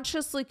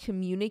consciously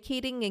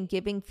communicating and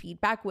giving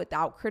feedback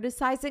without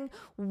criticizing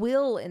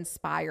will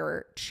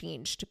inspire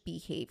changed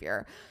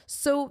behavior.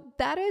 So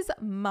that is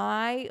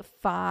my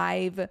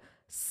 5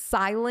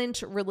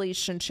 silent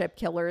relationship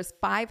killers,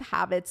 5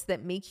 habits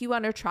that make you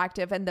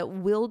unattractive and that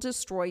will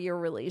destroy your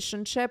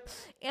relationship.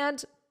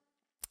 And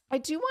I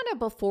do want to,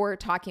 before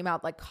talking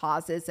about like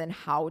causes and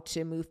how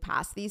to move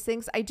past these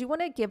things, I do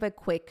want to give a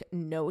quick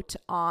note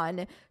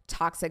on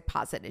toxic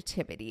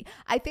positivity.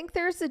 I think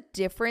there's a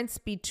difference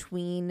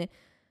between,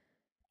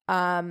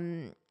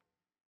 hold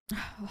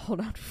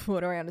on,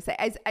 what do I want to say?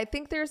 I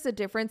think there's a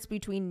difference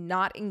between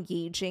not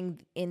engaging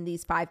in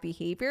these 5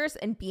 behaviors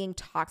and being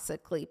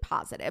toxically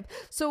positive.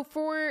 So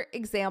for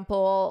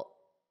example,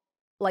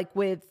 like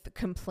with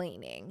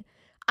complaining,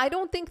 I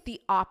don't think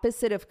the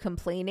opposite of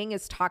complaining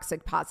is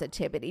toxic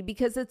positivity,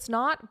 because it's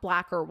not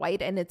black or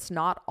white and it's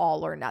not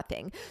all or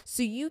nothing.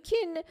 So you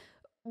can,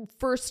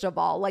 first of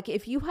all, like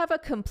if you have a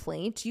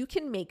complaint, you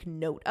can make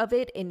note of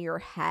it in your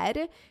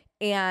head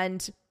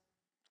and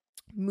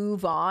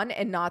move on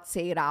and not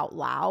say it out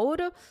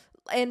loud.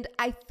 And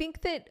I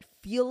think that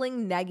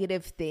feeling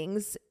negative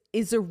things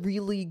is a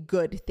really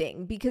good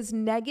thing, because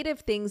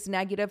negative things,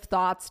 negative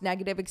thoughts,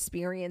 negative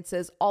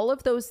experiences, all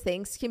of those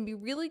things can be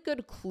really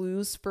good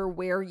clues for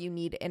where you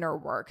need inner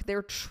work.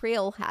 They're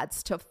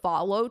trailheads to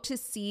follow to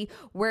see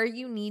where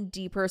you need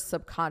deeper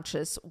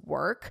subconscious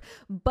work,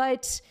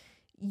 but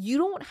you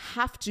don't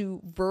have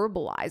to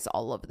verbalize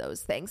all of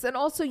those things. And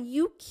also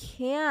you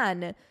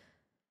can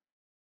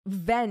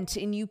vent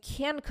and you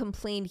can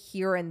complain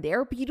here and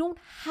there, but you don't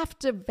have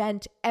to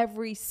vent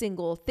every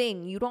single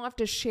thing. You don't have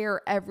to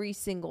share every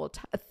single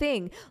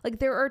thing. Like,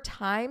 there are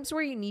times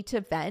where you need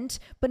to vent,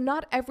 but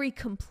not every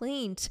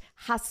complaint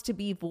has to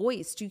be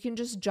voiced. You can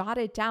just jot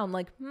it down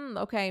like,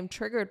 okay, I'm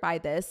triggered by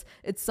this.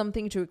 It's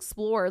something to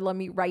explore. Let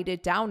me write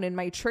it down in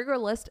my trigger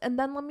list and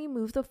then let me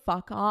move the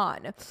fuck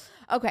on.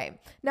 Okay,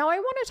 now I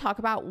want to talk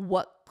about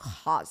what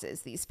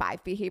causes these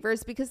 5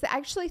 behaviors, because I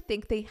actually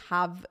think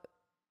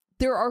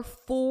there are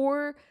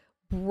 4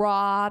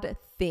 broad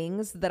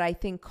things that I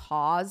think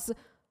cause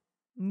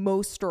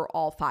most or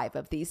all 5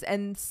 of these.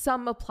 And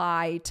some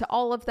apply to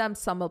all of them,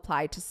 some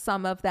apply to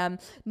some of them.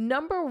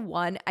 Number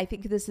 1, I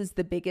think this is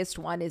the biggest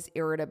one, is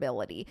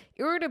irritability.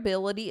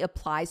 Irritability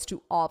applies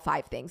to all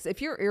 5 things. If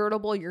you're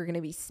irritable, you're going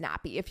to be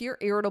snappy. If you're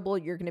irritable,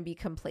 you're going to be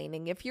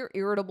complaining. If you're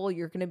irritable,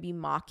 you're going to be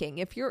mocking.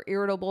 If you're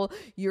irritable,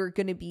 you're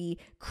going to be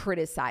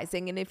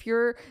criticizing. And if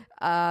you're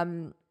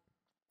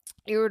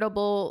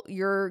irritable,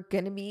 you're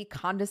going to be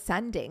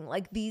condescending.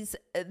 Like, these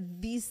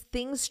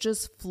things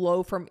just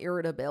flow from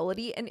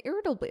irritability. And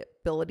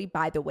irritability,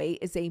 by the way,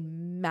 is a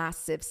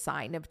massive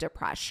sign of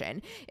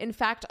depression. In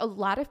fact, a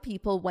lot of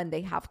people, when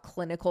they have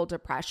clinical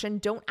depression,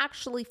 don't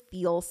actually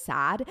feel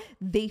sad.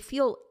 They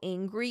feel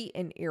angry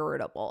and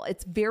irritable.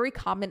 It's very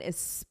common,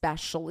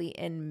 especially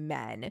in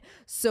men.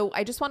 So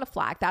I just want to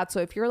flag that.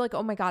 So if you're like,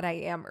 oh my God, I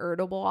am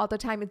irritable all the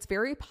time, it's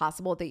very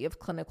possible that you have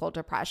clinical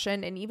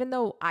depression. And even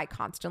though I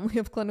constantly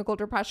have clinical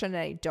depression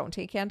and I don't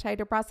take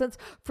antidepressants,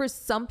 for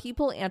some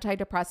people,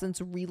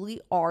 antidepressants really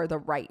are the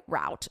right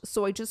route.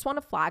 So I just want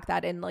to flag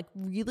that and like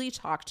really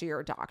talk to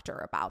your doctor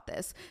about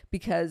this,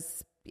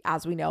 because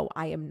as we know,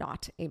 I am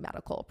not a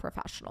medical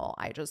professional.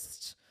 I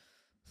just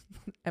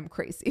am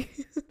crazy.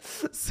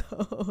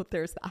 So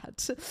there's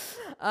that.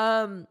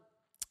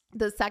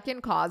 The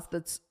second cause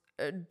that's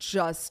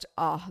just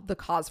the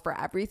cause for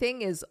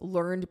everything is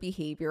learned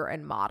behavior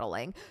and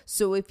modeling.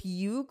 So if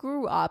you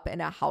grew up in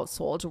a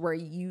household where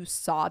you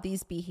saw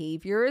these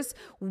behaviors,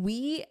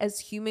 we as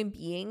human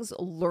beings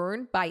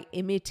learn by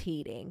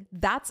imitating.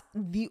 That's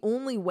the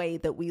only way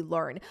that we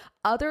learn.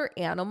 Other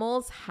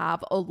animals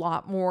have a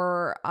lot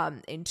more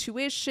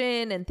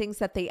intuition and things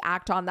that they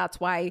act on.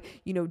 That's why,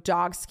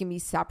 dogs can be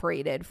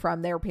separated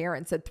from their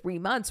parents at 3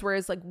 months,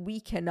 whereas like we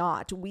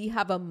cannot. We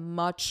have a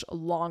much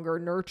longer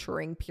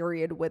nurturing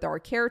period with our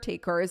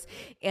caretakers,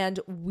 and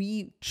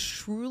we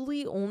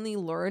truly only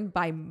learn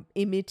by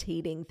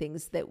imitating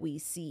things that we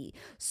see.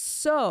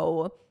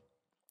 So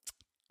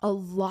a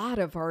lot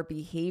of our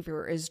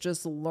behavior is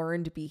just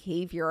learned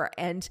behavior,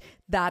 and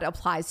that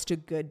applies to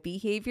good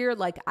behavior.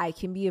 Like, I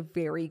can be a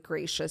very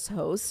gracious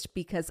host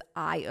because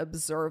I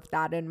observed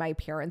that in my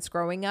parents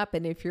growing up.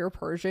 And if you're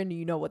Persian,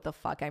 you know what the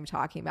fuck I'm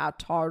talking about.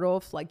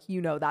 Tarof, like,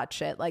 you know that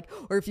shit. Like,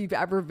 or if you've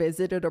ever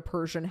visited a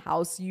Persian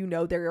house, you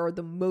know they are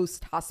the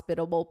most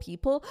hospitable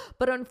people.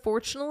 But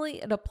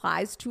unfortunately, it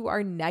applies to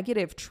our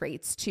negative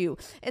traits too.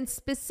 And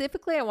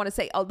specifically, I want to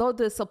say, although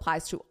this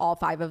applies to all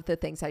 5 of the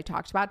things I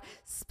talked about,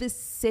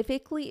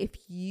 specifically, if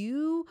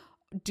you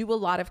do a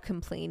lot of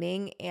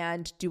complaining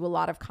and do a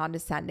lot of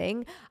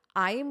condescending,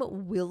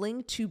 I'm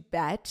willing to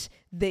bet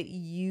that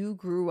you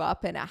grew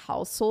up in a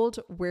household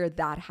where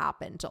that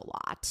happened a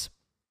lot.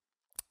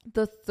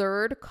 The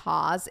third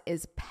cause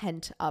is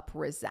pent up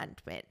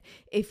resentment.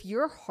 If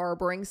you're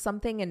harboring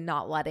something and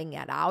not letting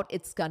it out,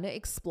 it's going to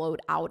explode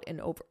out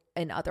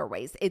in other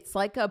ways. It's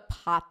like a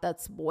pot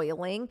that's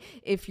boiling.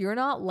 If you're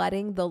not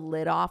letting the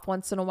lid off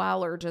once in a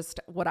while, or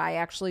just what I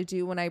actually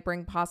do when I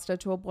bring pasta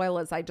to a boil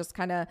is I just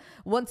kind of,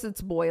 once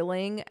it's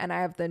boiling and I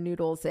have the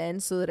noodles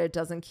in so that it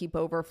doesn't keep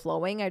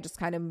overflowing, I just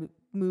kind of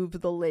move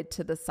the lid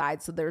to the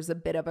side so there's a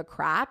bit of a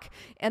crack.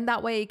 And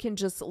that way it can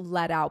just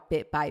let out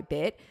bit by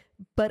bit.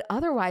 But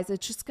otherwise,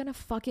 it's just going to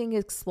fucking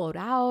explode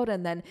out.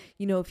 And then,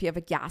 if you have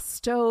a gas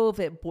stove,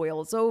 it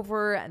boils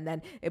over and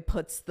then it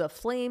puts the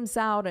flames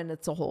out and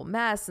it's a whole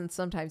mess. And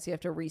sometimes you have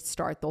to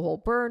restart the whole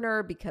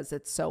burner because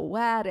it's so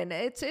wet, and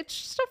it's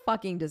just a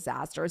fucking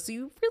disaster. So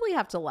you really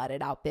have to let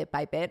it out bit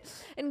by bit.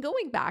 And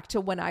going back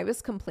to when I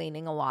was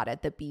complaining a lot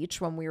at the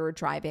beach when we were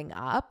driving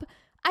up,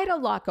 I had a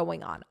lot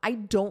going on. I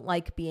don't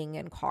like being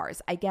in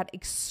cars. I get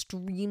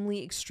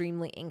extremely,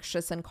 extremely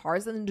anxious in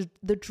cars, and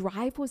the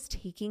drive was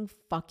taking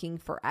fucking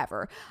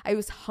forever. I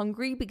was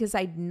hungry because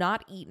I'd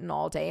not eaten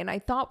all day, and I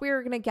thought we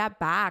were going to get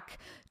back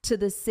to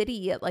the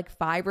city at like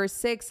 5 or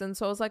 6. And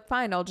so I was like,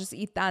 fine, I'll just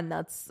eat then.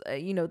 That's,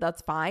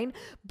 that's fine.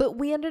 But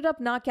we ended up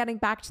not getting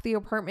back to the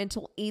apartment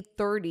until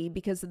 8:30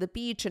 because of the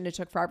beach, and it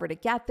took forever to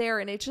get there.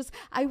 And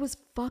I was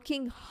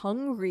fucking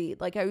hungry.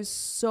 Like I was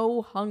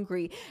so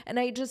hungry. And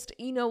I just,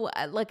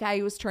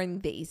 I was turning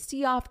the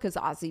AC off because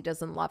Ozzy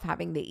doesn't love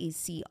having the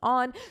AC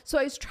on. So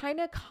I was trying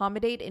to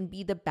accommodate and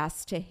be the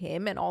best to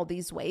him in all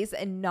these ways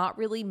and not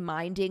really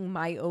minding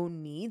my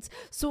own needs.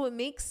 So it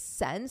makes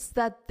sense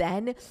that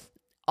then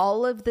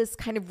all of this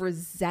kind of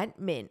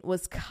resentment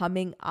was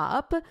coming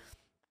up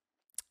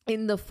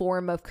in the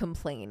form of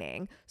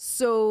complaining.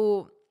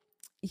 So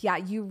yeah,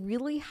 you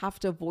really have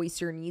to voice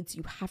your needs.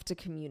 You have to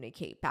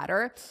communicate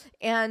better.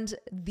 And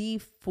the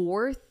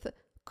fourth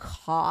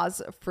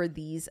cause for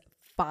these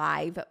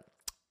 5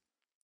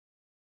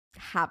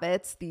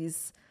 habits,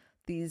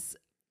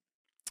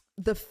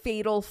 the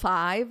fatal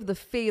 5,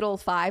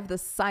 the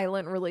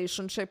silent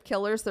relationship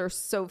killers, they're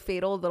so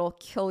fatal that'll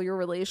kill your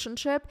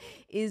relationship,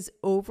 is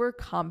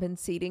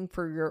overcompensating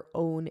for your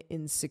own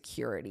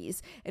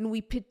insecurities. And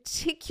we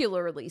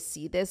particularly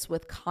see this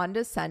with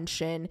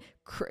condescension.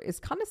 Is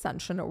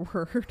condescension a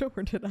word,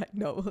 or did I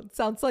know? It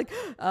sounds like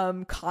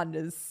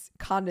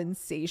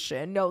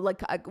condensation. No,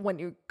 like when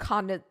you're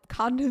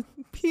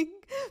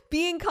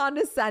being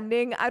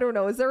condescending. I don't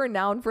know. Is there a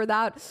noun for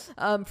that?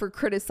 For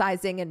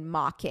criticizing and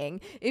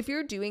mocking. If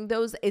you're doing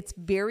those, it's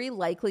very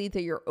likely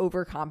that you're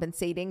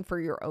overcompensating for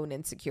your own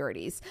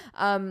insecurities.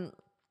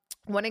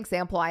 One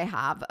example I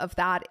have of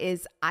that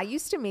is I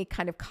used to make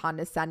kind of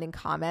condescending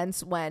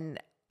comments when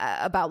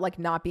about like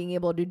not being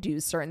able to do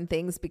certain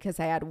things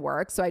because I had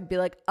work. So I'd be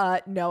like,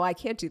 no, I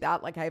can't do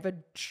that. Like I have a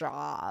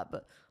job,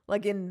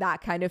 like in that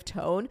kind of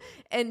tone.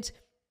 And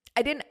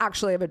I didn't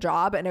actually have a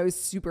job, and I was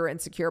super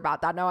insecure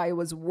about that. Now I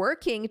was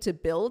working to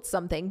build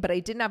something, but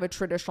I didn't have a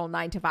traditional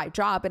 9-to-5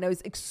 job, and I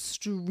was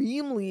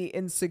extremely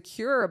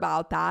insecure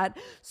about that.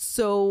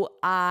 So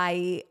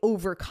I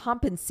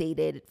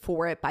overcompensated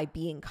for it by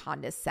being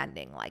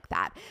condescending like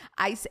that.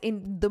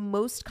 In the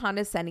most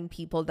condescending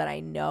people that I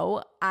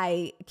know,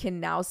 I can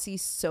now see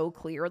so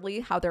clearly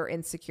how they're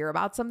insecure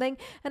about something.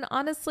 And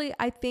honestly,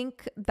 I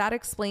think that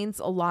explains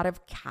a lot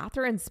of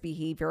Catherine's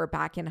behavior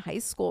back in high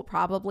school.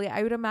 Probably,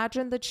 I would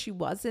imagine that she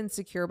was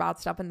insecure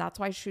about stuff, and that's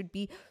why she would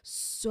be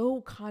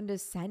so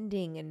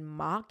condescending and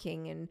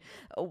mocking and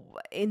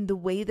in the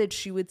way that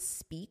she would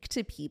speak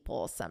to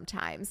people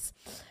sometimes.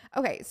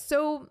 Okay,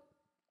 so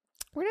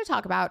we're going to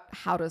talk about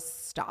how to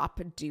stop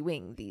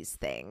doing these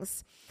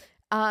things.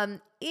 How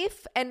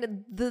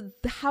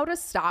to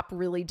stop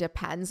really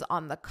depends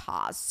on the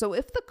cause. So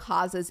if the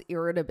cause is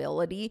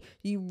irritability,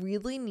 you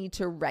really need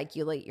to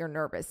regulate your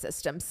nervous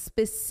system.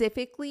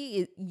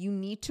 Specifically, you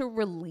need to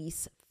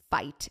release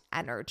fight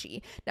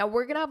energy. Now,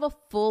 we're going to have a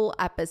full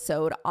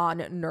episode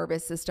on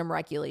nervous system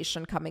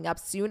regulation coming up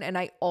soon. And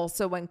I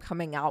also am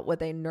coming out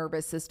with a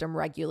nervous system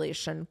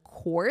regulation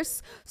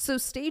course. So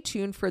stay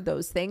tuned for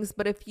those things.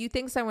 But a few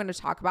things I want to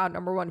talk about.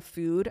 Number one,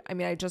 food. I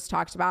mean, I just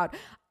talked about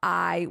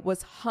I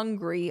was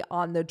hungry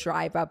on the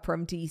drive up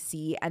from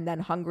DC and then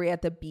hungry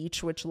at the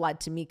beach, which led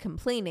to me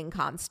complaining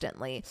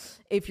constantly.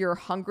 If you're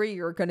hungry,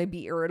 you're going to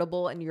be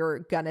irritable and you're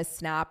going to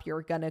snap.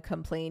 You're going to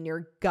complain.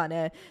 You're going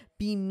to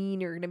be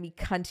mean. You're going to be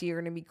cunty.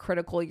 You're going to be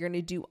critical. You're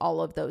going to do all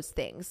of those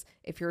things.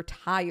 If you're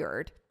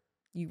tired,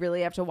 you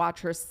really have to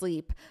watch your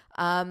sleep.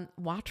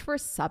 Watch for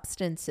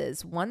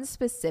substances. One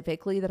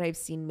specifically that I've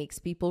seen makes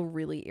people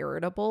really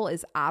irritable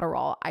is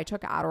Adderall. I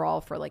took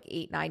Adderall for like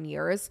 8-9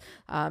 years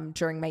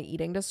during my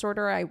eating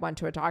disorder. I went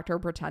to a doctor,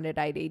 pretended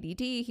I had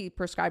ADD. He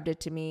prescribed it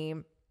to me,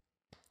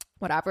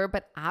 whatever.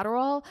 But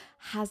Adderall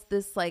has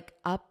this like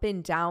up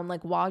and down,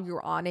 like while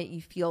you're on it, you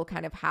feel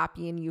kind of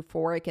happy and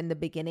euphoric in the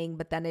beginning,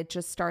 but then it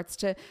just starts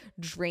to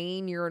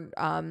drain your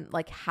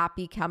like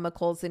happy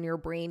chemicals in your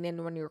brain.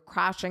 And when you're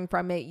crashing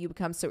from it, you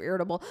become so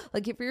irritable.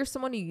 Like if you're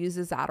someone who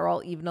uses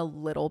Adderall even a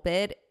little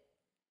bit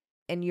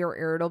and you're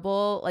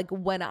irritable, like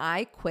when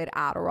I quit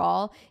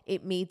Adderall,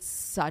 it made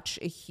such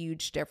a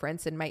huge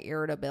difference in my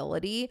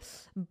irritability.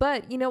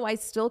 But, I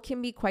still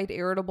can be quite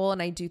irritable.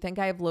 And I do think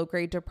I have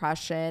low-grade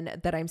depression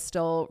that I'm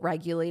still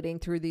regulating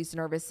through these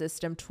nervous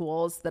system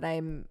tools that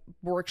I'm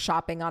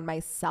workshopping on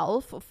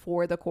myself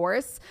for the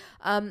course.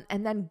 And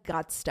then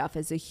gut stuff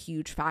is a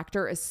huge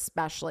factor,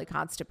 especially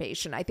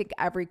constipation. I think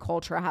every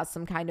culture has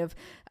some kind of,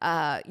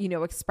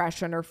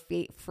 expression or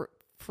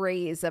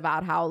phrase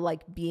about how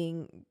like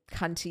being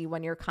cunty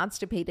when you're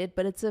constipated,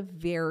 but it's a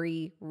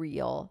very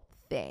real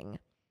thing.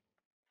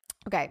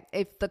 Okay,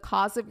 if the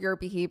cause of your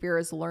behavior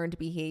is learned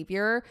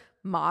behavior,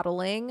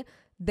 modeling,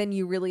 then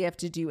you really have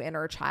to do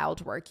inner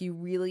child work. You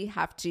really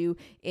have to,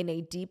 in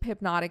a deep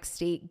hypnotic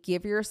state,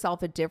 give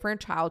yourself a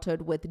different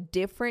childhood with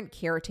different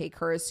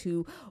caretakers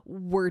who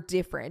were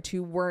different,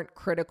 who weren't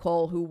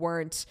critical, who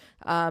weren't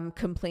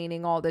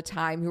complaining all the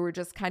time, who were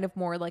just kind of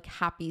more like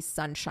happy,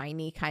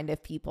 sunshiny kind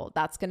of people.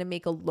 That's going to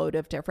make a load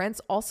of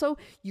difference. Also,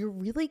 you're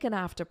really going to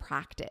have to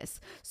practice.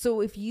 So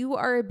if you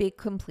are a big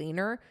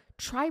complainer,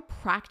 try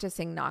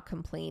practicing not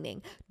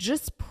complaining.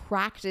 Just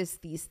practice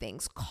these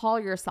things. Call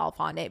yourself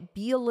on it.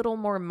 Be a little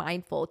more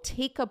mindful.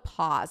 Take a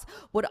pause.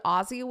 What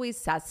Ozzy always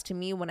says to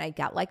me when I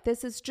get like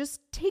this is just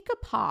take a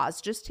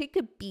pause. Just take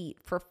a beat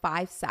for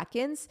 5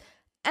 seconds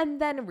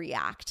and then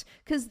react,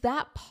 because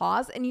that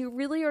pause, and you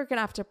really are going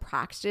to have to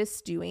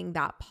practice doing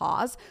that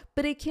pause,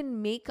 but it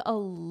can make a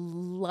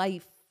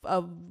life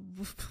of,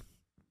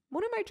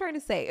 what am I trying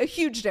to say? A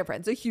huge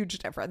difference.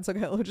 Okay,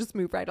 we'll just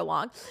move right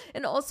along.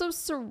 And also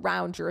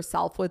surround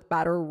yourself with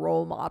better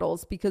role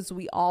models, because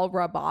we all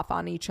rub off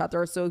on each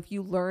other. So if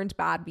you learned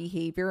bad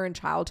behavior in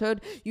childhood,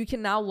 you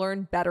can now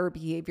learn better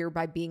behavior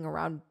by being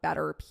around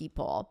better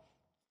people.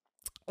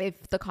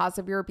 If the cause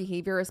of your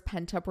behavior is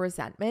pent-up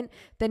resentment,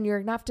 then you're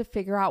going to have to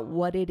figure out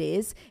what it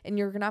is, and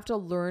you're going to have to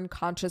learn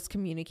conscious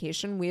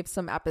communication. We have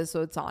some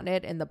episodes on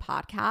it in the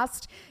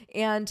podcast.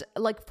 And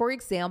like, for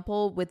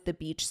example, with the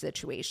beach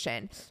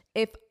situation,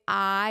 if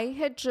I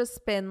had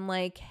just been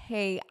like,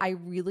 hey, I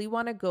really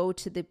want to go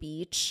to the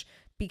beach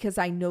because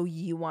I know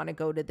you want to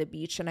go to the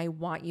beach and I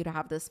want you to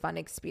have this fun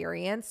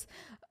experience.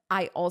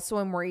 I also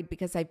am worried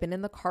because I've been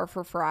in the car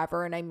for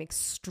forever and I'm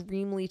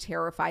extremely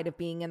terrified of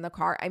being in the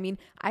car. I mean,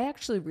 I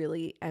actually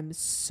really am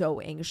so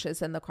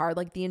anxious in the car.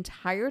 Like the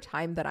entire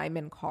time that I'm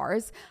in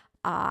cars,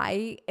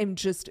 I am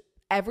just,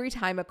 every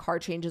time a car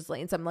changes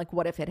lanes, I'm like,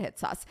 what if it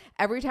hits us?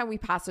 Every time we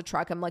pass a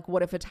truck, I'm like,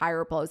 what if a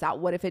tire blows out?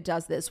 What if it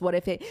does this? What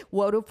if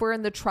we're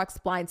in the truck's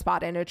blind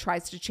spot and it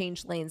tries to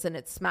change lanes and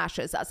it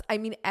smashes us? I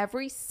mean,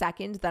 every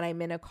second that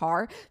I'm in a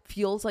car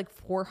feels like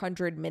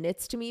 400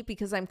 minutes to me,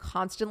 because I'm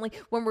constantly,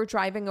 when we're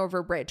driving over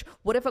a bridge,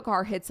 what if a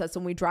car hits us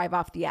and we drive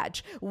off the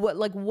edge?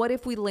 What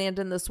if we land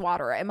in this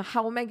water?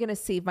 How am I going to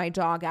save my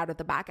dog out of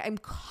the back? I'm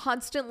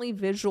constantly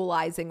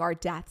visualizing our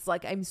deaths.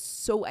 Like I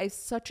have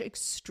such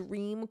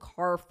extreme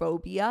car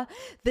phobia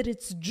that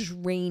it's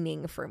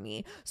draining for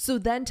me. So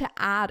then to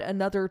add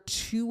another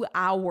 2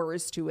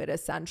 hours to it,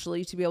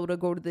 essentially, to be able to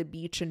go to the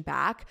beach and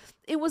back,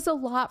 it was a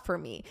lot for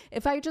me.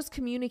 If I just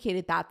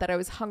communicated that I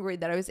was hungry,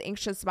 that I was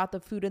anxious about the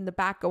food in the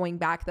back going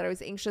back, that I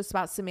was anxious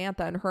about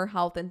Samantha and her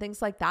health and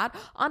things like that,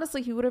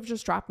 honestly, he would have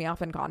just dropped me off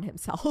and gone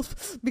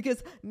himself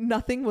because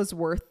nothing was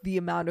worth the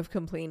amount of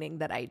complaining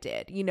that I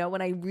did,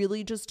 when I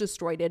really just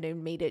destroyed it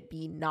and made it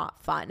be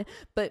not fun.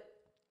 But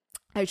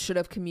I should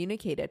have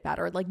communicated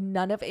better.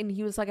 And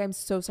he was like, I'm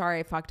so sorry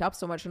I fucked up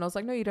so much. And I was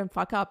like, no, you didn't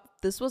fuck up.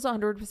 This was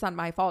 100%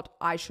 my fault.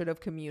 I should have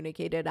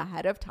communicated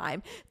ahead of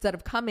time instead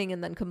of coming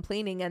and then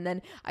complaining. And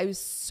then I was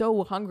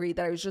so hungry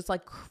that I was just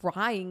like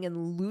crying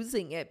and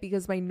losing it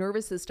because my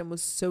nervous system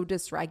was so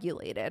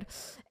dysregulated.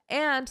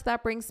 And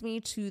that brings me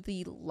to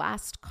the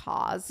last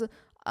cause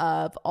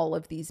of all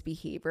of these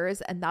behaviors,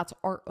 and that's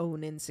our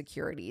own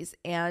insecurities.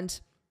 And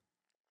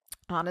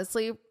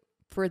honestly,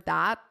 for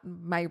that,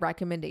 my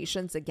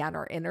recommendations again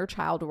are inner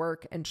child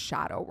work and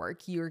shadow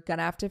work. You're going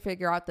to have to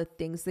figure out the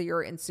things that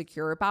you're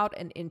insecure about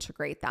and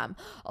integrate them.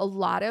 A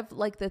lot of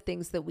the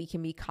things that we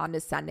can be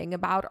condescending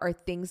about are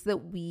things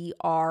that we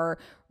are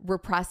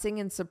repressing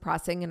and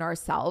suppressing in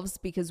ourselves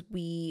because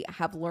we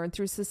have learned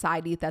through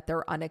society that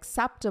they're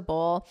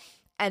unacceptable.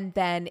 And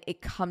then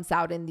it comes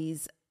out in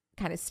these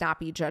kind of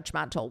snappy,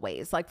 judgmental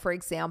ways. Like, for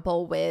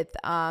example, with,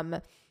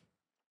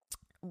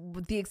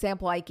 the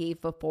example I gave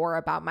before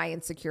about my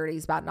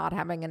insecurities about not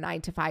having a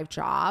 9-to-5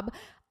 job,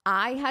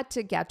 I had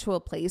to get to a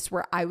place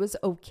where I was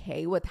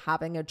okay with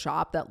having a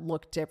job that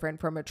looked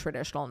different from a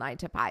traditional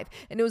 9-to-5.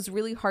 And it was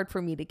really hard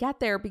for me to get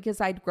there because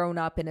I'd grown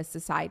up in a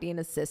society and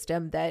a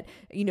system that,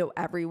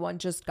 everyone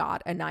just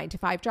got a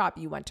 9-to-5 job.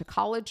 You went to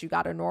college, you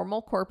got a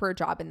normal corporate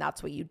job, and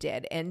that's what you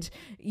did. And,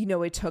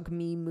 it took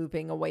me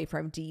moving away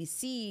from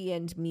DC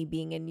and me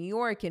being in New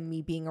York and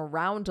me being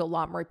around a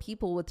lot more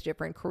people with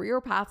different career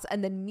paths.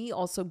 And then me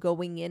also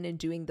going in and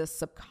doing the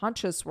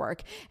subconscious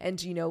work and,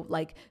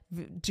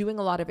 doing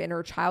a lot of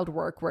inner child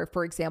work where,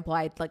 for example,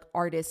 I had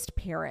artist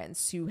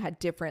parents who had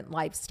different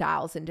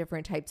lifestyles and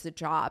different types of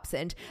jobs.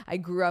 And I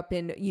grew up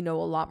in, a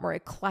lot more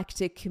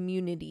eclectic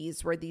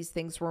communities where these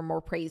things were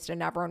more praised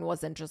and everyone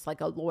wasn't just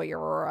a lawyer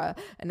or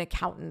an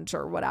accountant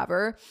or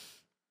whatever.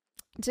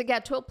 To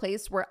get to a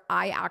place where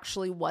I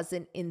actually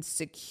wasn't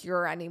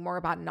insecure anymore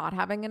about not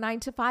having a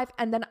 9-to-5.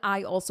 And then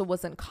I also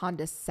wasn't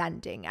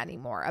condescending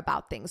anymore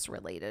about things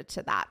related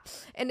to that.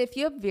 And if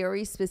you have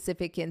very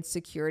specific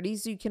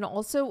insecurities, you can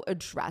also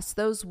address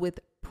those with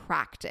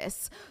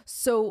practice.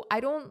 So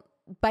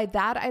by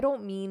that, I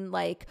don't mean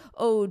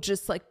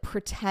just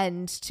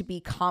pretend to be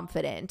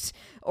confident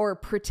or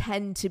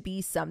pretend to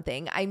be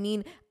something. I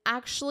mean,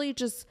 actually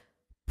just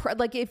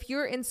if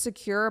you're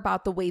insecure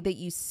about the way that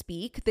you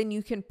speak, then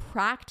you can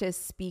practice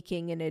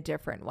speaking in a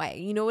different way.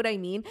 You know what I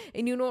mean?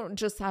 And you don't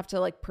just have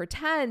to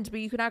pretend,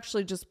 but you can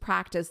actually just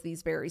practice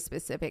these very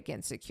specific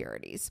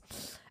insecurities.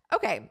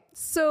 Okay,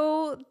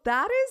 so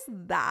that is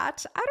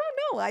that. I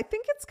don't know. I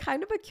think it's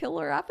kind of a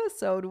killer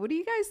episode. What do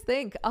you guys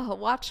think?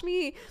 Watch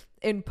me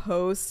in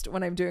post,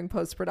 when I'm doing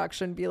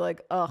post-production, be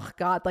like, oh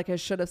God, like I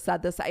should have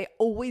said this. I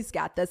always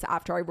get this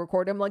after I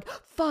record. I'm like,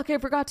 fuck, I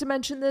forgot to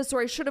mention this,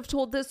 or I should have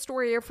told this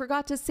story, or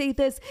forgot to say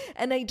this.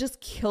 And I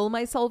just kill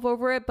myself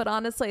over it. But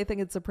honestly, I think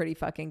it's a pretty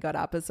fucking good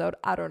episode.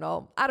 I don't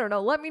know.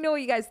 Let me know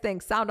what you guys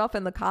think. Sound off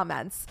in the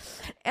comments.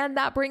 And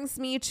that brings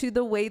me to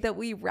the way that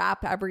we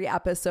wrap every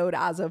episode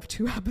as of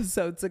 2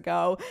 episodes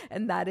ago.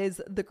 And that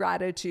is the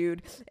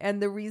gratitude.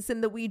 And the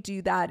reason that we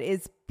do that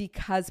is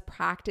because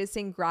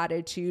practicing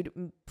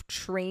gratitude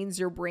trains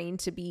your brain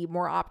to be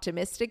more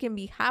optimistic and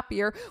be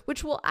happier,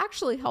 which will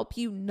actually help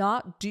you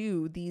not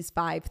do these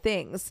 5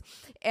 things.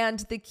 And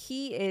the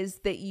key is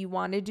that you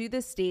want to do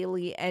this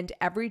daily, and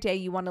every day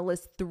you want to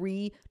list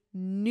 3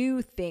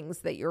 new things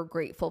that you're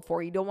grateful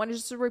for. You don't want to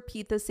just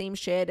repeat the same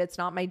shit. It's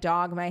not my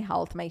dog, my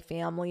health, my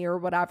family, or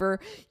whatever.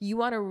 You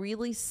want to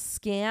really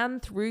scan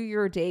through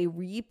your day,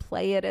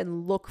 replay it,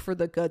 and look for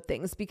the good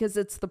things, because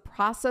it's the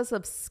process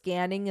of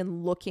scanning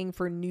and looking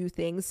for new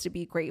things to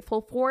be grateful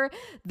for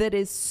that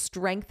is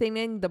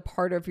strengthening the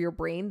part of your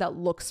brain that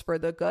looks for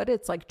the good.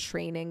 It's like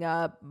training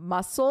a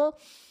muscle.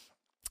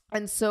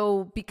 And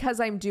so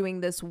because I'm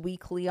doing this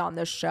weekly on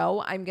the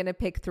show, I'm going to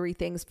pick 3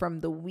 things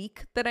from the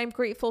week that I'm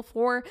grateful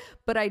for,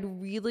 but I'd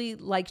really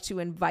like to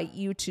invite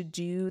you to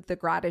do the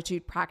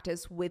gratitude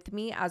practice with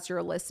me as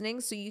you're listening.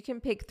 So you can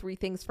pick 3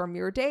 things from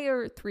your day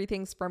or 3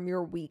 things from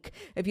your week.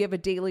 If you have a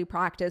daily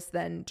practice,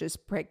 then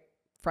just pick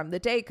from the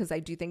day, because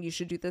I do think you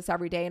should do this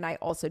every day. And I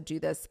also do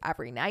this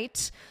every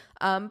night.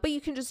 But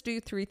you can just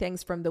do 3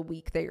 things from the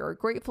week that you're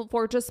grateful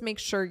for. Just make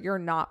sure you're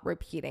not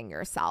repeating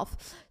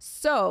yourself.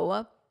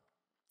 So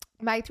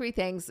my 3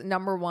 things.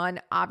 Number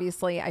 1,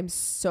 obviously, I'm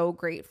so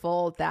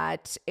grateful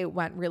that it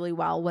went really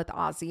well with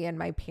Ozzy and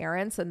my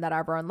parents, and that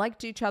everyone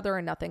liked each other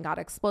and nothing got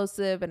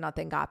explosive and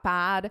nothing got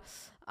bad.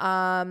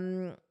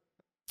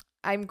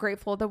 I'm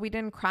grateful that we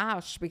didn't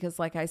crash, because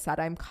like I said,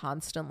 I'm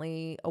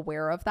constantly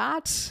aware of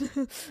that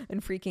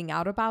and freaking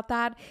out about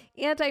that.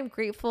 And I'm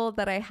grateful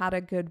that I had a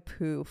good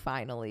poo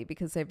finally,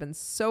 because I've been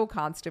so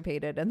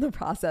constipated in the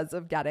process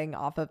of getting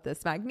off of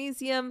this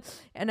magnesium.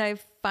 And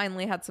I've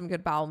finally had some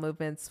good bowel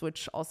movements,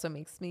 which also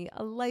makes me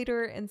a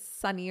lighter and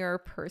sunnier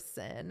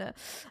person.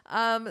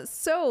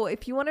 So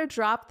if you want to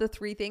drop the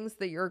 3 things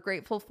that you're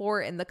grateful for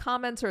in the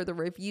comments or the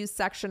reviews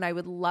section, I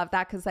would love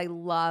that, because I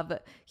love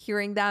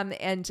hearing them.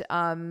 And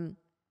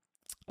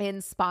in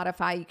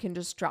Spotify, you can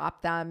just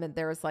drop them, and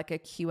there's like a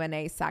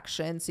Q&A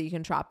section, so you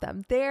can drop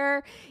them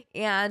there.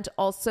 And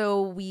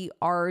also, we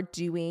are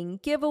doing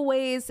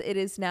giveaways. It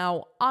is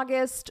now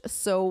August,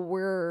 so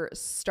we're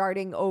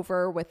starting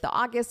over with the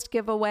August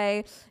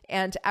giveaway.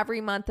 And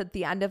every month, at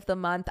the end of the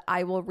month,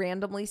 I will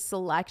randomly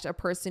select a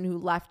person who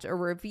left a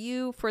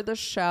review for the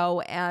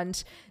show,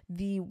 and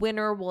the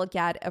winner will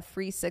get a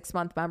free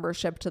 6-month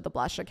membership to the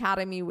Blush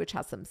Academy, which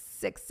has some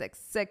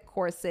sick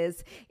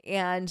courses,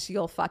 and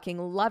you'll fucking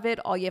love it.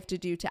 All you have to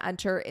do to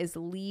enter is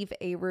leave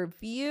a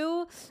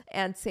review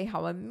and say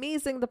how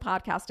amazing the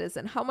podcast is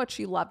and how much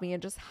you love me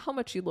and just how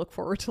much you look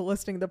forward to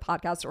listening to the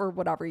podcast, or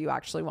whatever you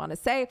actually want to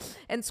say,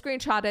 and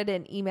screenshot it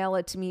and email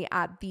it to me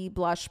at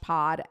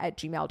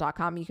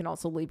theblushpod@gmail.com. You can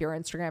also leave your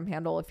Instagram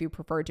handle if you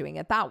prefer doing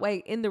it that way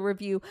in the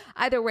review.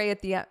 Either way,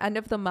 at the end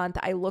of the month,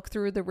 I look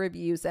through the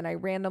reviews and I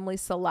randomly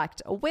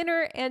select a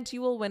winner, and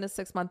you will win a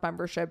 6-month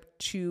membership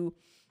to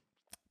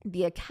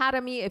the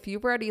Academy. If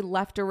you've already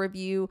left a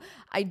review,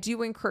 I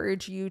do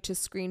encourage you to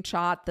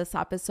screenshot this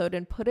episode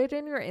and put it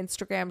in your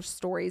Instagram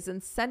stories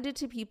and send it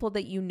to people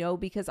that you know,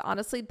 because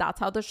honestly, that's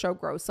how the show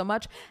grows so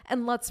much.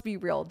 And let's be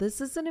real,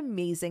 this is an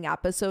amazing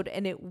episode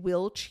and it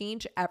will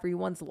change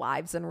everyone's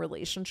lives and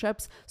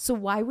relationships. So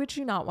why would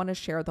you not want to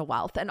share the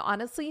wealth? And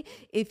honestly,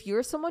 if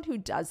you're someone who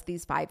does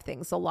these 5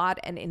 things a lot,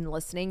 and in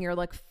listening, you're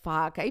like,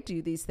 fuck, I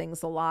do these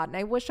things a lot and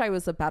I wish I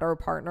was a better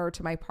partner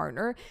to my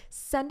partner,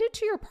 send it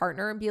to your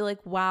partner and be like,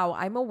 wow,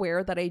 I'm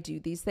aware that I do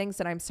these things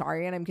and I'm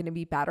sorry and I'm going to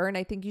be better. And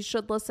I think you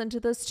should listen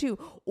to this too.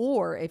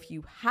 Or if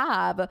you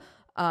have,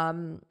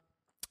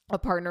 a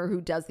partner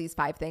who does these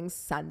 5 things,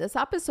 send this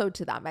episode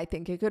to them. I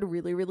think it could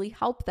really, really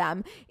help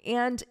them.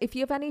 And if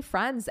you have any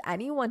friends,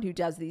 anyone who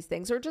does these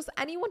things, or just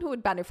anyone who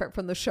would benefit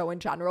from the show in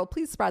general,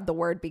 please spread the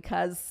word,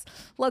 because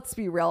let's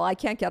be real, I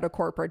can't get a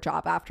corporate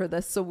job after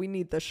this, so we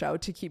need the show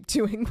to keep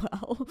doing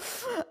well.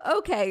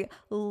 Okay,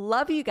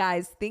 love you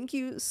guys. Thank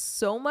you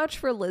so much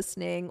for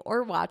listening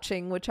or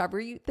watching,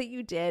 whichever that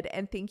you did.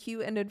 And thank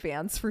you in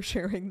advance for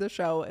sharing the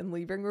show and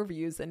leaving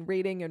reviews and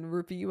rating and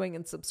reviewing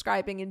and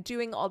subscribing and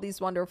doing all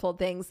these wonderful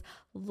things.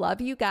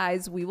 Love you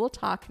guys. We will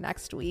talk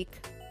next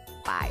week.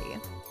 Bye.